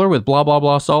solar with blah, blah,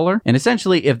 blah solar? And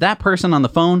essentially, if that person on the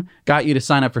phone got you to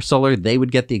sign up for solar, they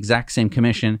would get the exact same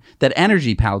commission that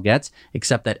EnergyPal gets,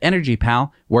 except that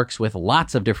EnergyPal works with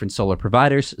lots of different solar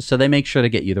providers, so they make sure to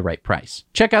get you the right price.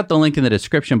 Check out the link in the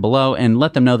description below and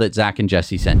let them know that Zach and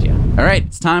Jesse sent you. All right,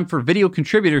 it's time for video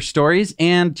contributor stories,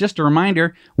 and just a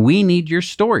reminder, we need your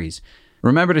stories.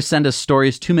 Remember to send us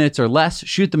stories 2 minutes or less,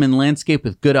 shoot them in landscape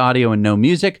with good audio and no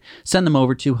music, send them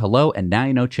over to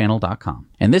hello@nowyouknowchannel.com.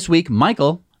 And this week,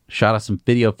 Michael shot us some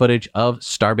video footage of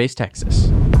Starbase,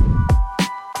 Texas.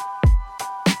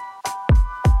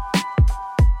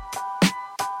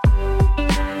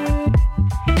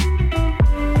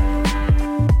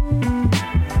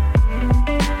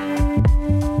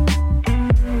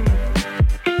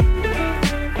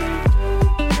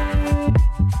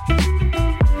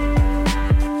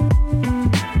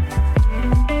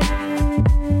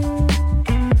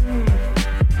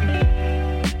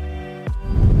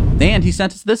 And he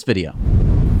sent us this video.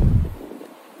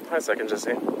 Hi, Zach and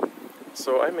Jesse.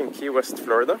 So I'm in Key West,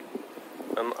 Florida,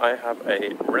 and I have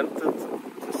a rented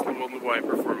Tesla Model Y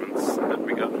Performance that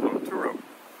we got on Turo.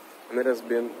 And it has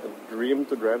been a dream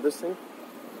to drive this thing.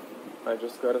 I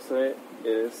just gotta say, it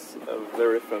is a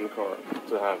very fun car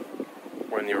to have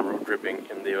when you're road tripping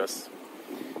in the US.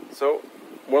 So,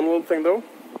 one little thing though,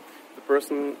 the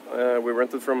person we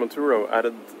rented from on Turo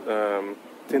added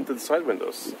tinted side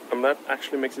windows, and that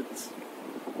actually makes it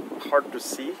hard to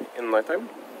see in nighttime,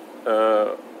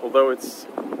 although it's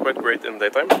quite great in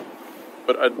daytime,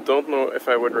 but I don't know if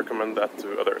I would recommend that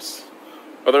to others.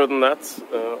 Other than that,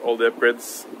 all the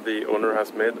upgrades the owner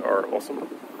has made are awesome,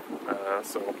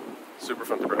 so super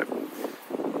fun to drive.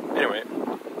 Anyway,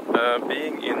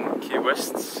 being in Key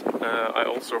West, I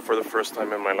also for the first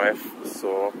time in my life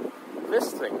saw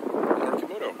this thing, an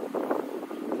Arkimoto.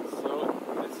 So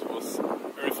this was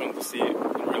very fun to see in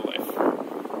real life.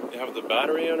 They have the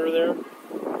battery under there,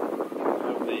 they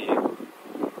have the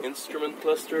instrument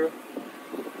cluster,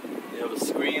 they have a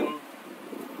screen,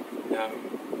 they have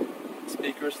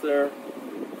speakers there,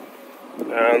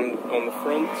 and on the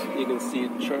front you can see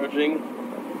charging,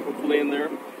 hopefully in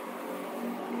there.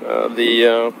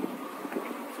 The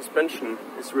suspension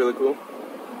is really cool.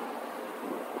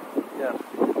 Yeah.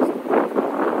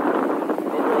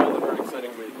 Overall, a very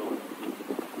exciting vehicle.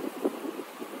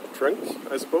 Trunk,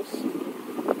 I suppose.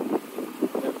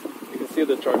 Yeah. You can see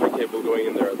the charging cable going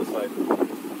in there at the side.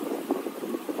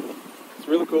 It's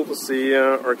really cool to see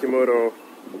Arkimoto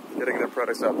getting their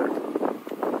products out there.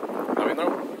 Let me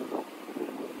know.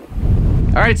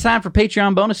 All right, it's time for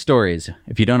Patreon bonus stories.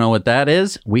 If you don't know what that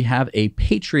is, we have a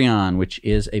Patreon, which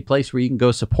is a place where you can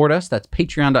go support us. That's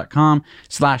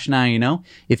patreon.com/nowyouknow.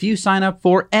 If you sign up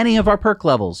for any of our perk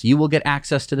levels, you will get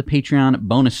access to the Patreon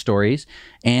bonus stories.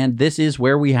 And this is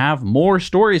where we have more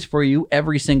stories for you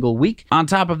every single week. On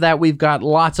top of that, we've got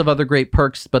lots of other great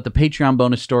perks, but the Patreon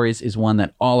bonus stories is one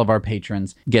that all of our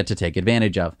patrons get to take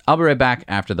advantage of. I'll be right back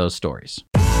after those stories.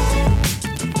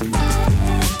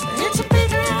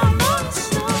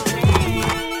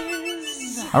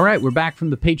 All right, we're back from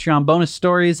the Patreon bonus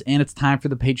stories, and it's time for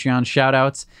the Patreon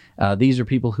shout-outs. These are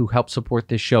people who help support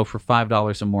this show for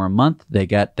 $5 or more a month. They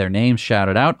get their names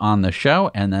shouted out on the show,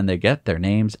 and then they get their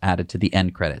names added to the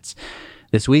end credits.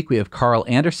 This week, we have Carl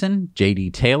Anderson,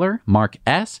 J.D. Taylor, Mark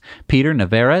S., Peter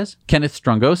Navarez, Kenneth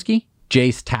Strongowski,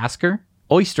 Jace Tasker,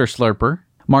 Oyster Slurper,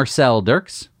 Marcel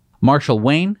Dirks, Marshall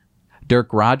Wayne,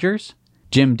 Dirk Rogers,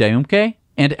 Jim Daumke,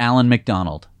 and Alan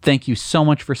McDonald. Thank you so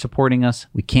much for supporting us.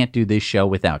 We can't do this show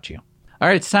without you. All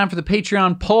right, it's time for the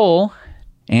Patreon poll.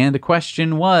 And the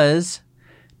question was,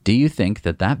 do you think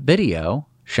that video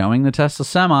showing the Tesla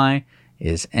Semi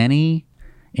is any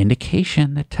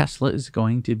indication that Tesla is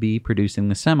going to be producing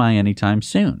the Semi anytime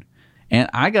soon? And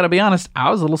I got to be honest,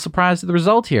 I was a little surprised at the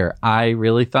result here. I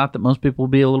really thought that most people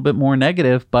would be a little bit more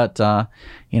negative, but,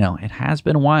 it has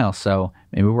been a while, so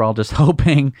maybe we're all just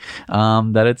hoping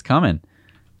that it's coming.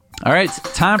 All right, it's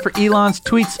time for Elon's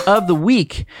Tweets of the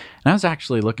Week. And I was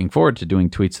actually looking forward to doing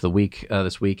Tweets of the Week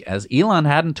this week, as Elon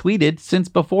hadn't tweeted since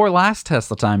before last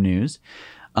Tesla Time news.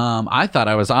 I thought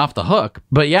I was off the hook.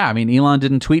 But yeah, Elon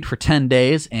didn't tweet for 10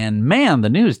 days, and man, the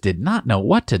news did not know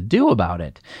what to do about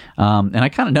it. And I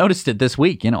kind of noticed it this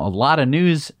week. A lot of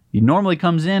news normally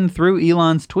comes in through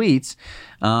Elon's tweets,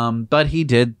 but he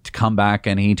did come back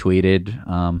and he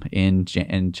tweeted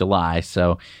in July.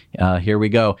 So here we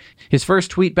go. His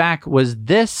first tweet back was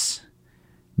this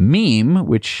meme,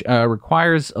 which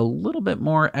requires a little bit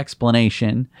more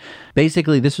explanation.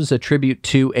 Basically, this was a tribute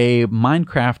to a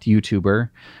Minecraft YouTuber,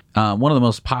 one of the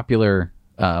most popular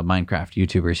Minecraft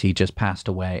YouTubers. He just passed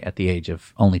away at the age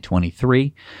of only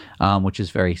 23, which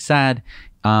is very sad.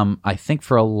 I think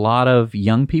for a lot of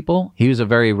young people, he was a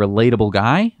very relatable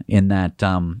guy in that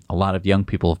a lot of young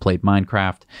people have played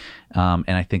Minecraft. And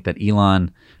I think that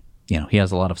Elon, he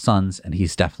has a lot of sons, and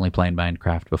he's definitely played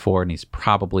Minecraft before, and he's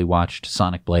probably watched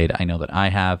Sonic Blade. I know that I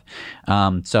have.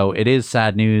 So it is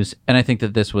sad news, and I think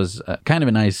that this was kind of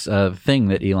a nice thing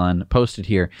that Elon posted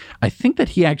here. I think that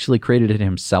he actually created it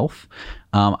himself.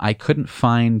 I couldn't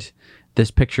find this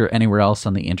picture anywhere else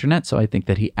on the internet, so I think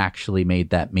that he actually made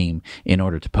that meme in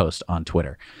order to post on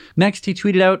Twitter. Next, he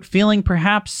tweeted out, feeling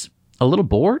perhaps a little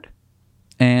bored,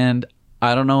 and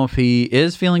I don't know if he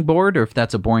is feeling bored or if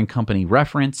that's a Boring Company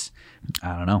reference.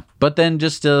 I don't know. But then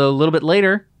just a little bit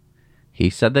later, he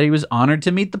said that he was honored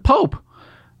to meet the Pope.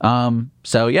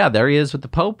 So yeah, there he is with the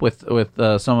Pope with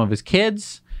some of his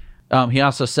kids. He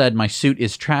also said, my suit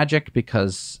is tragic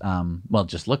because,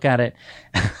 just look at it.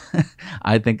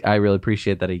 I think I really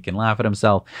appreciate that he can laugh at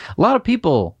himself. A lot of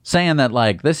people saying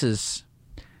that, this is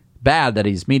bad that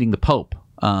he's meeting the Pope.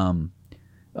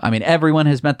 Everyone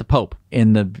has met the Pope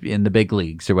in the big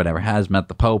leagues or whatever, has met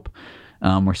the Pope.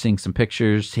 We're seeing some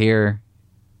pictures here.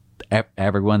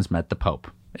 Everyone's met the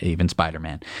Pope, even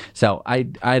Spider-Man. So I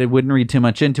wouldn't read too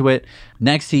much into it.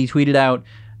 Next, he tweeted out,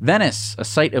 Venice, a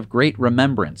site of great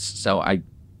remembrance. So I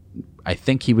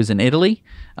think he was in Italy.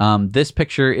 This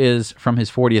picture is from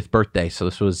his 40th birthday. So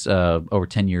this was over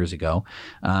 10 years ago.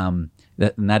 And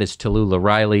that is Tallulah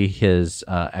Riley, his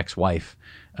ex-wife,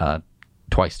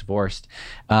 twice divorced.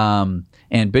 And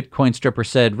Bitcoin Stripper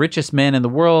said, richest man in the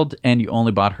world, and you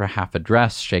only bought her half a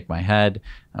dress. Shake my head.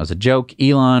 That was a joke.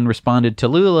 Elon responded,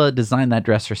 Tallulah designed that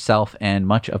dress herself and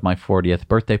much of my 40th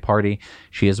birthday party.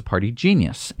 She is a party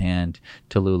genius. And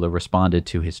Tallulah responded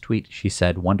to his tweet. She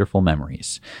said, wonderful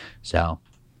memories. So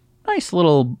nice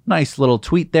little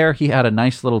tweet there. He had a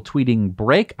nice little tweeting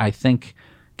break. I think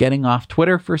getting off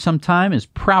Twitter for some time is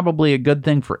probably a good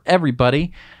thing for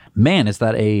everybody. Man, is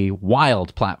that a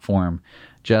wild platform,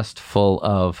 just full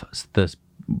of the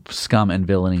scum and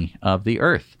villainy of the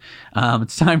earth.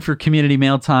 It's time for community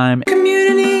mail time.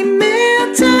 Community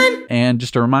mail time. And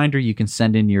just a reminder, you can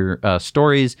send in your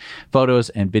stories, photos,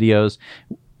 and videos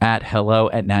at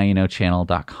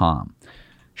hello@nowyouknowchannel.com.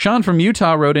 Sean from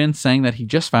Utah wrote in saying that he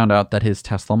just found out that his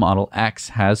Tesla Model X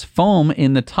has foam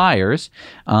in the tires,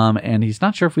 and he's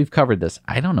not sure if we've covered this.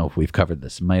 I don't know if we've covered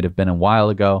this. It might have been a while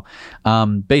ago.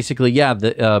 Basically,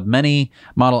 many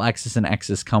Model X's and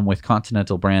X's come with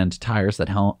Continental brand tires that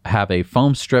have a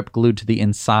foam strip glued to the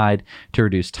inside to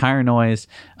reduce tire noise.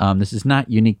 This is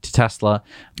not unique to Tesla.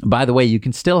 By the way, you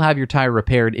can still have your tire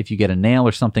repaired if you get a nail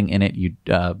or something in it. You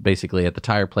basically at the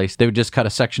tire place, they would just cut a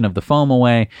section of the foam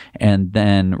away and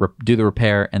then do the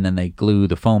repair, and then they glue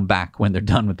the foam back when they're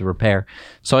done with the repair.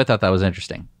 So I thought that was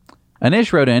interesting.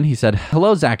 Anish wrote in, he said,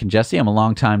 hello, Zach and Jesse. I'm a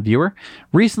longtime viewer.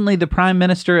 Recently, the Prime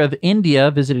Minister of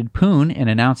India visited Pune and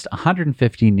announced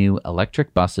 150 new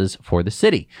electric buses for the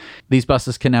city. These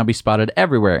buses can now be spotted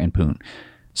everywhere in Pune.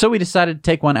 So we decided to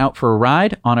take one out for a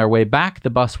ride. On our way back, the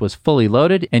bus was fully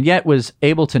loaded and yet was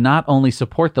able to not only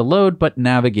support the load, but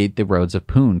navigate the roads of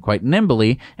Poon quite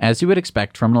nimbly, as you would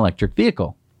expect from an electric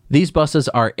vehicle. These buses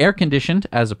are air-conditioned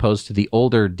as opposed to the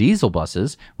older diesel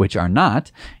buses, which are not,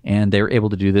 and they're able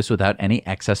to do this without any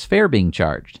excess fare being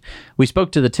charged. We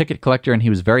spoke to the ticket collector, and he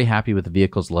was very happy with the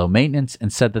vehicle's low maintenance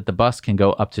and said that the bus can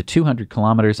go up to 200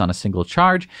 kilometers on a single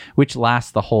charge, which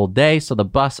lasts the whole day, so the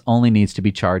bus only needs to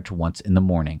be charged once in the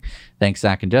morning. Thanks,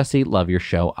 Zach and Jesse. Love your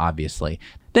show, obviously.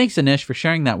 Thanks, Anish, for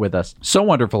sharing that with us. So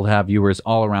wonderful to have viewers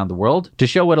all around the world to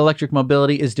show what electric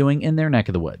mobility is doing in their neck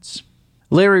of the woods.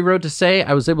 Larry wrote to say,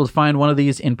 I was able to find one of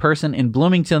these in person in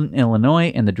Bloomington,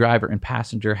 Illinois, and the driver and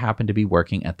passenger happened to be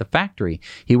working at the factory.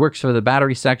 He works for the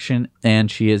battery section, and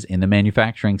she is in the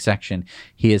manufacturing section.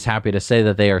 He is happy to say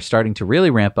that they are starting to really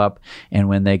ramp up, and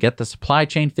when they get the supply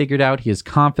chain figured out, he is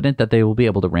confident that they will be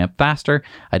able to ramp faster.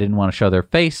 I didn't want to show their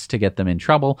face to get them in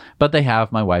trouble, but they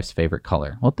have my wife's favorite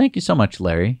color. Well, thank you so much,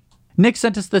 Larry. Nick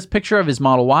sent us this picture of his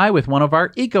Model Y with one of our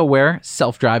EcoWare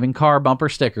self-driving car bumper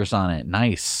stickers on it.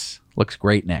 Nice. Looks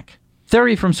great, Nick.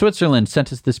 Thierry from Switzerland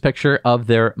sent us this picture of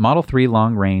their Model 3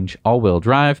 long-range all-wheel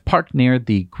drive parked near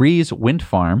the Gries wind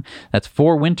farm. That's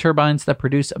 4 wind turbines that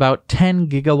produce about 10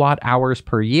 gigawatt hours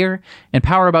per year and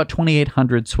power about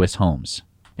 2,800 Swiss homes.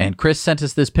 And Chris sent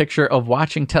us this picture of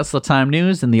watching Tesla Time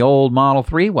News in the old Model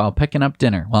 3 while picking up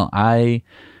dinner. Well, I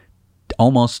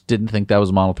almost didn't think that was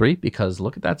a Model 3 because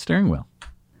look at that steering wheel.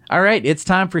 All right, it's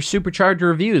time for Supercharger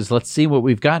reviews. Let's see what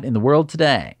we've got in the world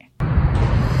today.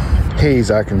 Hey,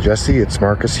 Zach and Jesse, it's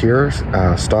Marcus here,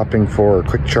 stopping for a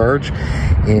quick charge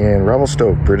in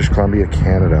Revelstoke, British Columbia,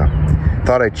 Canada.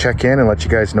 Thought I'd check in and let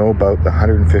you guys know about the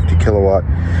 150 kilowatt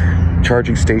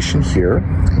charging station here,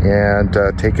 and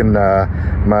taking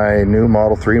my new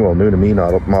Model 3, well, new to me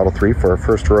Model 3 for our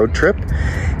first road trip.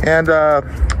 And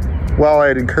well,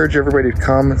 I'd encourage everybody to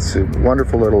come. It's a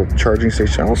wonderful little charging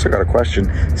station. I also got a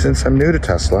question. Since I'm new to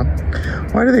Tesla,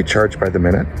 why do they charge by the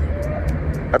minute?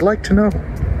 I'd like to know.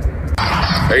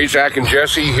 Hey, Zach and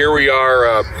Jesse, here we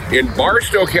are in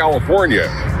Barstow, California,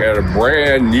 at a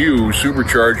brand new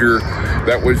supercharger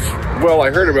that was, well,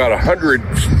 I heard about 100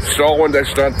 stall one.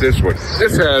 That's not this one.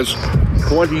 This has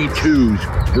 22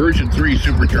 version 3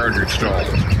 supercharger stalls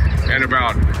and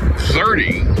about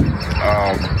 30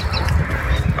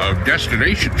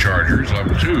 destination chargers,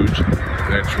 level 2s.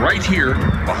 That's right here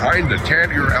behind the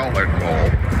Tangier Outlet Mall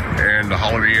and the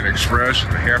Holiday Inn Express,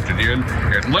 the Hampton Inn,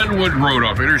 at Lenwood Road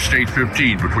off Interstate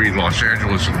 15 between Los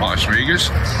Angeles and Las Vegas.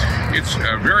 It's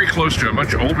very close to a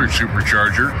much older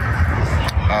supercharger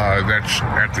that's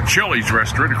at the Chili's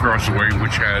restaurant across the way,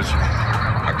 which has,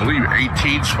 I believe,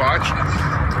 18 spots.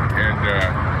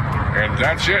 And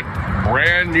that's it.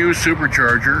 Brand new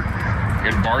supercharger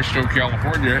in Barstow,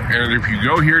 California. And if you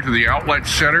go here to the outlet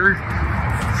center,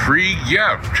 free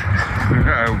gift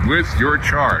with your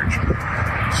charge.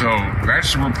 So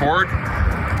that's the report.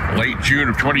 Late June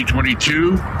of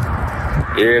 2022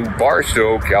 in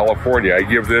Barstow, California. I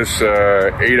give this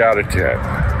 8 out of 10.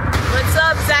 What's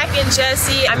up, Zach and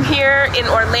Jesse? I'm here in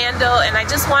Orlando, and I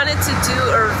just wanted to do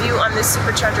a review on this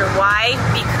supercharger. Why?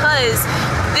 Because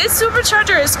this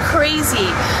supercharger is crazy.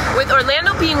 With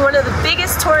Orlando being one of the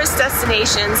biggest tourist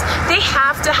destinations, they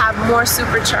have to have more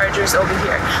superchargers over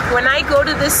here. When I go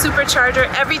to this supercharger,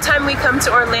 every time we come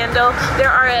to Orlando, there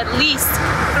are at least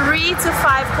 3 to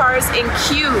 5 cars in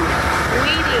queue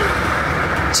waiting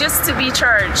just to be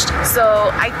charged. So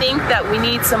I think that we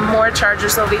need some more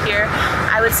chargers over here.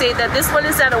 I would say that this one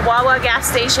is at a Wawa gas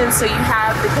station, so you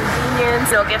have the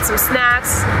convenience, you'll get some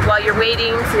snacks while you're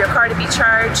waiting for your car to be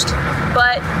charged,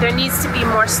 but there needs to be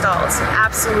more stalls,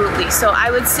 absolutely. So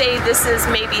I would say this is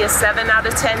maybe a 7 out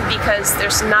of 10 because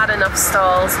there's not enough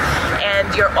stalls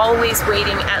and you're always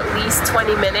waiting at least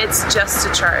 20 minutes just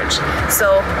to charge.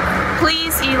 So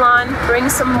please, Elon,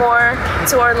 bring some more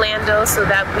to Orlando so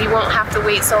that we won't have to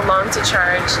wait so long to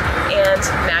charge. And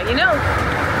now you know.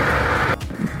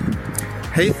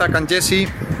 Hey, Zach and Jesse.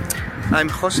 I'm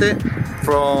Jose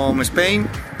from Spain.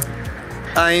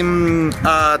 I'm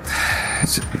at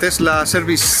Tesla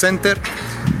Service Center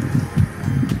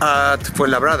at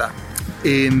Fuenlabrada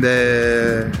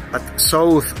at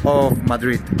south of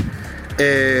Madrid.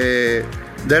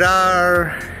 There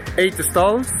are 8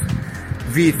 stalls,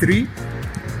 V3,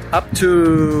 up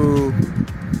to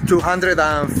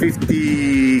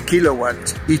 250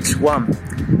 kilowatts each one.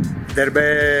 They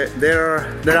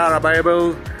are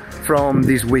available from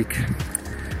this week.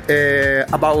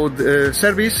 About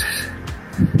service,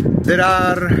 there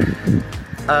are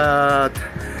at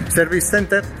service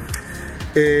center.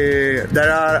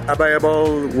 There are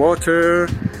available water,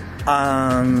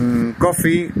 and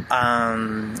coffee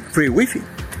and free Wi-Fi,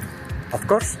 of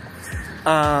course.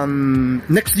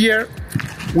 Next year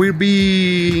will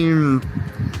be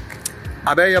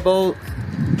available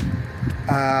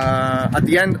at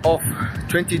the end of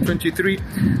 2023,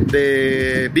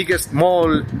 the biggest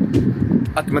mall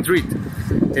at Madrid.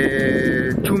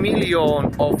 2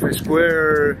 million of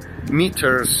square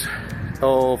meters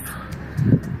of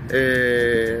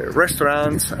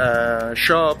restaurants,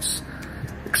 shops,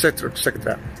 etc.,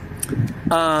 etc.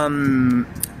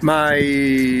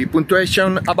 My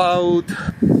punctuation about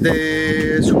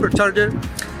the supercharger,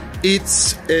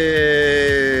 it's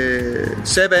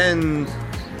 7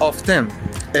 of 10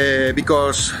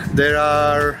 because there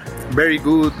are very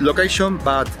good location,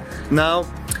 but now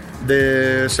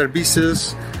the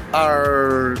services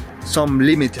are some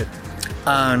limited,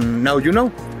 and now you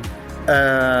know.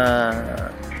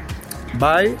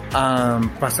 Bye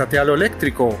and pásate a lo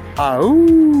eléctrico.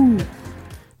 Au!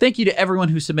 Thank you to everyone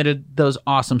who submitted those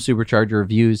awesome supercharger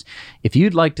reviews. If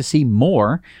you'd like to see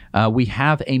more, we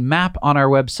have a map on our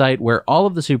website where all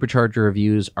of the supercharger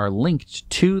reviews are linked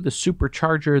to the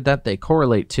supercharger that they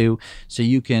correlate to, so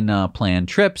you can plan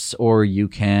trips, or you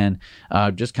can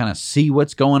just kind of see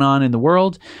what's going on in the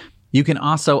world. You can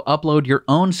also upload your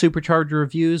own supercharger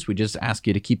reviews. We just ask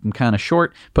you to keep them kind of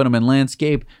short, put them in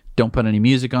landscape, don't put any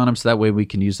music on them, so that way we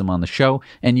can use them on the show,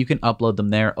 and you can upload them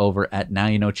there over at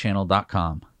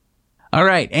nowyouknowchannel.com. All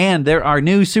right, and there are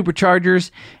new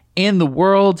superchargers in the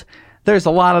world. There's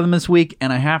a lot of them this week,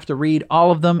 and I have to read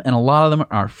all of them, and a lot of them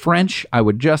are French. I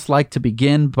would just like to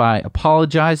begin by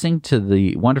apologizing to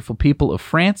the wonderful people of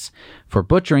France for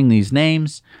butchering these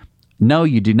names. No,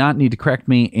 you do not need to correct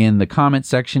me in the comment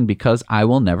section, because I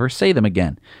will never say them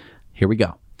again. Here we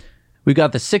go. We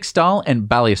got the 6-stall in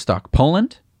Bialystok,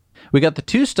 Poland. We got the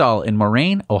 2-stall in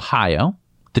Moraine, Ohio.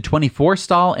 The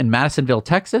 24-stall in Madisonville,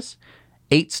 Texas.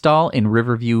 8-stall in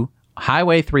Riverview,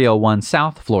 Highway 301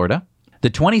 South, Florida. The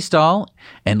 20-stall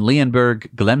in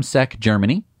Leonberg, Glemsek,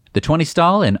 Germany. The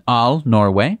 20-stall in Aal,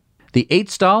 Norway. The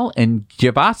 8-stall in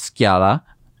Jyväskylä,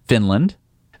 Finland.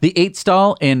 The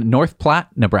 8-stall in North Platte,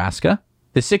 Nebraska.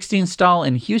 The 16-stall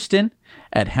in Houston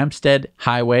at Hempstead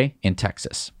Highway in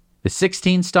Texas. The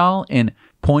 16-stall in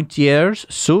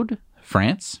Poitiers-Sud,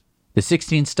 France. The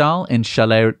 16-stall in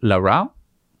Chalais-Larue,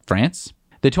 France.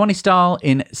 The 20-stall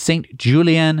in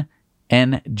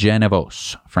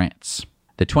Saint-Julien-en-Genevois, France.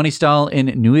 The 20-stall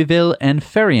in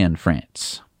Neuville-en-Ferrier,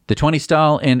 France. The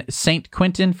 20-stall in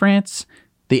Saint-Quentin, France.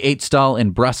 The 8-stall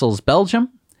in Brussels, Belgium.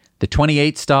 The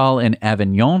 28-stall in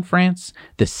Avignon, France.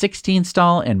 The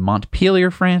 16-stall in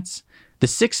Montpelier, France. The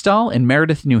 6-stall in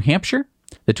Meredith, New Hampshire.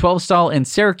 The 12-stall in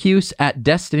Syracuse at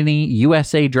Destiny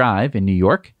USA Drive in New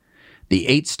York. The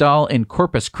 8-stall in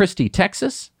Corpus Christi,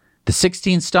 Texas. The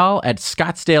 16-stall at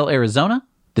Scottsdale, Arizona.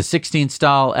 The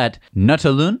 16-stall at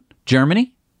Nuttelund,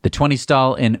 Germany. The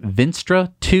 20-stall in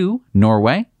Vinstra 2,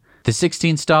 Norway. The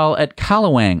 16-stall at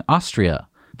Kalawang, Austria.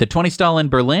 The 20-stall in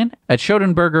Berlin at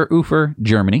Schoenberger Ufer,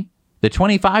 Germany. The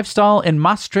 25-stall in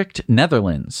Maastricht,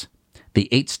 Netherlands. The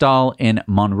 8-stall in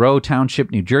Monroe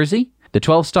Township, New Jersey. The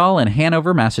 12-stall in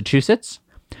Hanover, Massachusetts.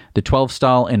 The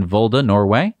 12-stall in Volda,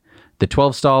 Norway. The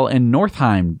 12-stall in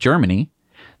Northeim, Germany.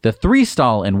 The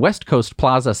 3-stall in West Coast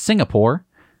Plaza, Singapore.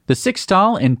 The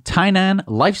 6-stall in Tainan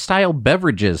Lifestyle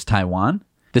Beverages, Taiwan.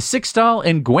 The 6-stall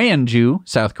in Gwangju,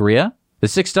 South Korea. The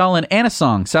 6-stall in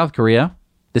Anasong, South Korea.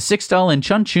 The 6-stall in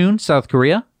Chuncheon, South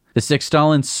Korea. The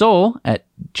 6-stall in Seoul at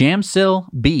Jamsil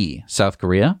B, South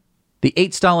Korea. The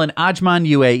 8-stall in Ajman,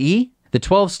 UAE. The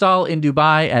 12-stall in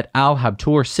Dubai at Al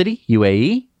Habtoor City,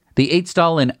 UAE. The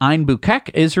 8-stall in Ain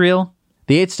Bukek, Israel.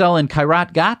 The 8-stall in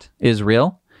Kairat Gat,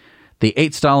 Israel. The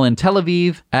 8-stall in Tel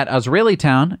Aviv at Azrieli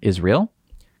Town, Israel.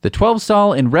 The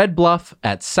 12-stall in Red Bluff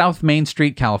at South Main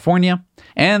Street, California.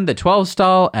 And the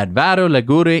 12-stall at Vado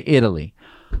Ligure, Italy.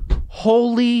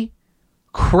 Holy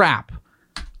crap.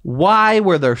 Why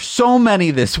were there so many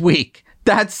this week?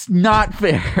 That's not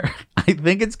fair. I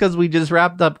think it's because we just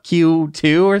wrapped up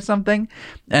Q2 or something,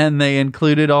 and they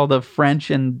included all the French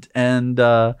and kind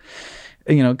of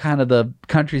the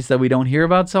countries that we don't hear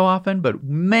about so often. But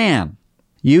man,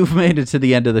 you've made it to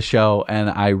the end of the show, and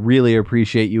I really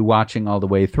appreciate you watching all the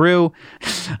way through.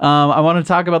 I want to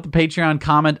talk about the Patreon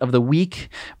comment of the week.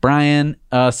 Brian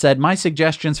said, my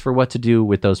suggestions for what to do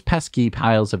with those pesky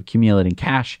piles of accumulating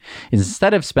cash is,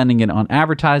 instead of spending it on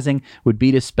advertising, would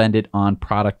be to spend it on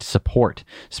product support.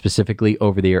 Specifically,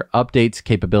 over-the-air updates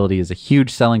capability is a huge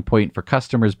selling point for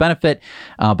customers' benefit,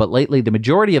 but lately the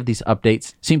majority of these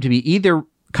updates seem to be either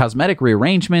cosmetic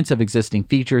rearrangements of existing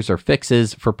features or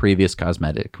fixes for previous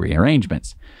cosmetic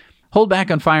rearrangements. hold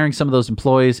back on firing some of those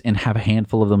employees and have a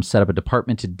handful of them set up a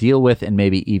department to deal with and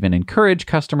maybe even encourage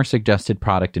customer-suggested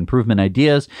product improvement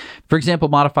ideas. For example,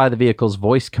 modify the vehicle's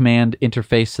voice command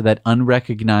interface so that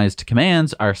unrecognized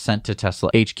commands are sent to Tesla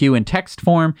HQ in text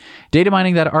form. Data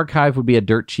mining that archive would be a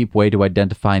dirt cheap way to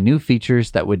identify new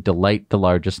features that would delight the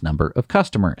largest number of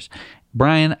customers.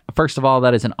 Brian, first of all,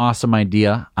 that is an awesome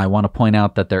idea. I want to point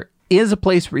out that there is a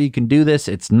place where you can do this.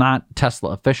 It's not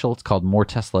Tesla official. It's called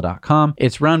moretesla.com.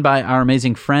 It's run by our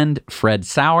amazing friend, Fred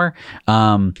Sauer.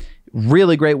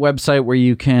 Really great website where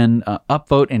you can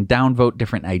upvote and downvote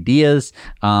different ideas.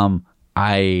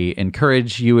 I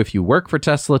encourage you, if you work for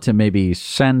Tesla, to maybe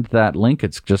send that link.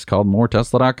 It's just called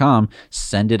moretesla.com.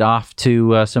 Send it off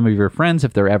to some of your friends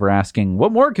if they're ever asking,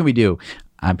 what more can we do?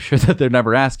 I'm sure that they're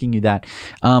never asking you that.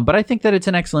 But I think that it's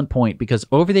an excellent point because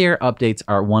over-the-air updates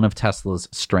are one of Tesla's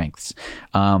strengths.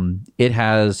 It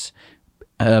has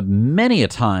many a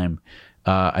time,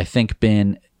 I think,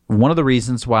 been one of the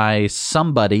reasons why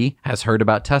somebody has heard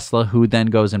about Tesla who then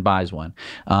goes and buys one.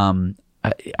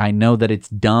 I know that it's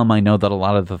dumb. I know that a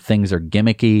lot of the things are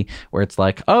gimmicky where it's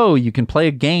like, oh, you can play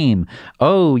a game.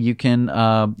 Oh, you can,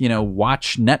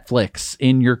 watch Netflix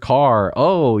in your car.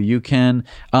 Oh, you can.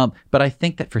 But I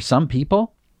think that for some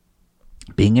people,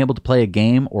 being able to play a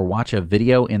game or watch a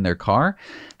video in their car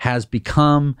has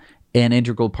become an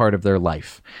integral part of their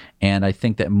life. And I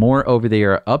think that more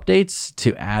over-the-air updates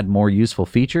to add more useful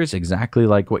features, exactly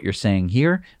like what you're saying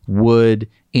here, would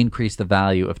increase the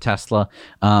value of Tesla.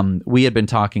 We had been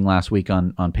talking last week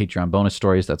on Patreon bonus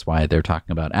stories. That's why they're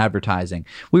talking about advertising.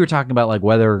 We were talking about like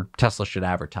whether Tesla should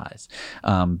advertise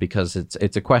because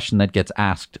it's a question that gets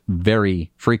asked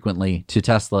very frequently to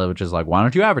Tesla, which is like, why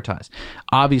don't you advertise?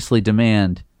 Obviously,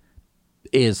 demand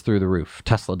is through the roof.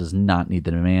 Tesla does not need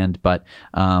the demand, but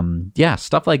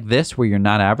stuff like this where you're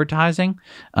not advertising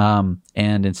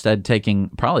and instead taking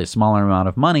probably a smaller amount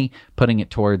of money, putting it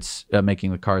towards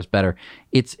making the cars better.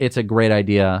 It's a great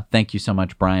idea. Thank you so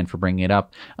much, Brian, for bringing it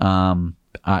up.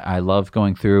 I love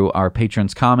going through our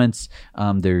patrons' comments.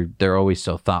 They're always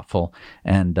so thoughtful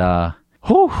and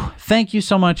thank you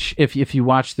so much if you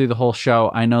watched through the whole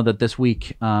show. I know that this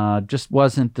week just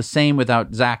wasn't the same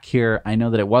without Zach here. I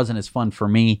know that it wasn't as fun for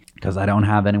me because I don't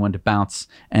have anyone to bounce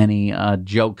any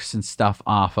jokes and stuff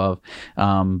off of.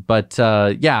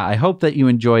 I hope that you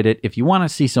enjoyed it. If you want to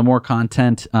see some more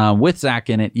content with Zach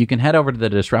in it, you can head over to the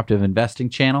Disruptive Investing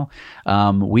channel.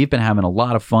 We've been having a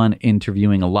lot of fun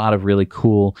interviewing a lot of really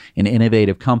cool and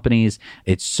innovative companies.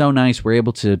 It's so nice. We're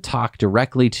able to talk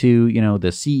directly to,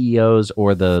 the CEOs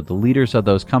or the leaders of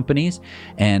those companies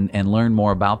and learn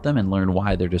more about them and learn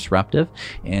why they're disruptive.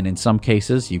 And in some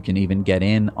cases, you can even get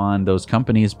in on those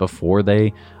companies before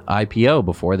they IPO,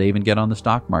 before they even get on the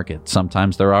stock market.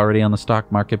 Sometimes they're already on the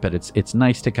stock market, but it's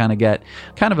nice to kind of get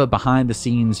kind of a behind the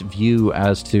scenes view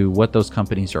as to what those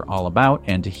companies are all about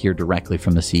and to hear directly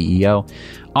from the CEO.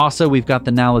 Also, we've got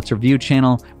the Now Let's Review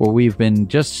channel where we've been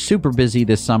just super busy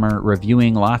this summer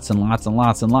reviewing lots and lots and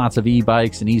lots and lots of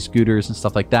e-bikes and e-scooters and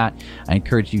stuff like that. I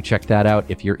encourage you to check that out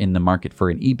if you're in the market for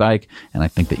an e-bike, and I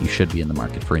think that you should be in the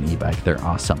market for an e-bike. They're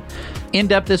awesome. In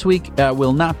Depth this week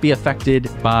will not be affected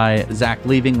by Zach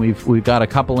leaving. We've got a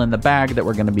couple in the bag that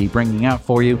we're going to be bringing out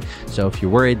for you. So if you're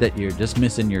worried that you're just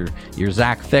missing your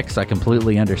Zach fix, I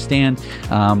completely understand.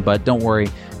 But don't worry.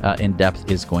 In Depth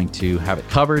is going to have it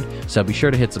covered. So be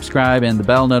sure to hit subscribe and the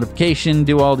bell notification.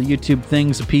 Do all the YouTube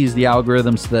things, appease the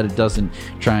algorithm so that it doesn't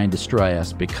try and destroy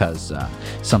us, because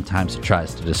sometimes it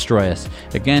tries to destroy us.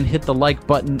 Again, hit the like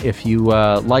button if you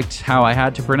liked how I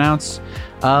had to pronounce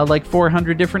like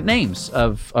 400 different names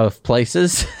of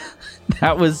places.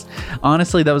 That was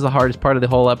the hardest part of the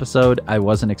whole episode. I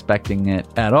wasn't expecting it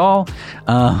at all.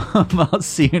 I'll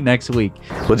see you next week.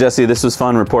 Well, Jesse, this was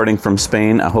fun reporting from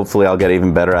Spain. Hopefully I'll get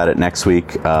even better at it next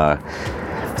week. I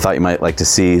thought you might like to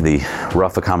see the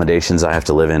rough accommodations I have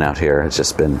to live in out here.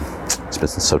 It's been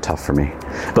so tough for me.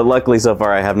 But luckily so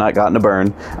far I have not gotten a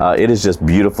burn. It is just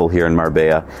beautiful here in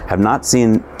Marbella. Have not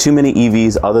seen too many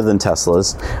EVs other than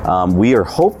Teslas. We are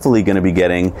hopefully going to be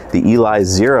getting the Eli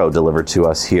Zero delivered to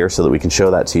us here so that we can show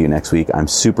that to you next week. I'm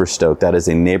super stoked. That is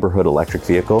a neighborhood electric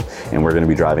vehicle, and we're going to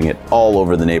be driving it all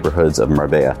over the neighborhoods of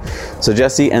Marbella. So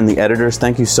Jesse and the editors,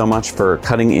 thank you so much for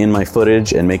cutting in my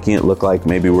footage and making it look like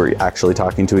maybe we're actually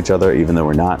talking to each other, even though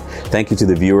we're not. Thank you to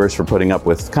the viewers for putting up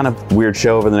with kind of weird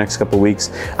show over the next couple of weeks.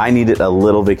 I needed a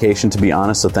little vacation, to be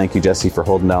honest, so thank you, Jesse, for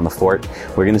holding down the fort.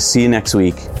 We're going to see you next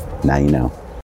week. Now you know.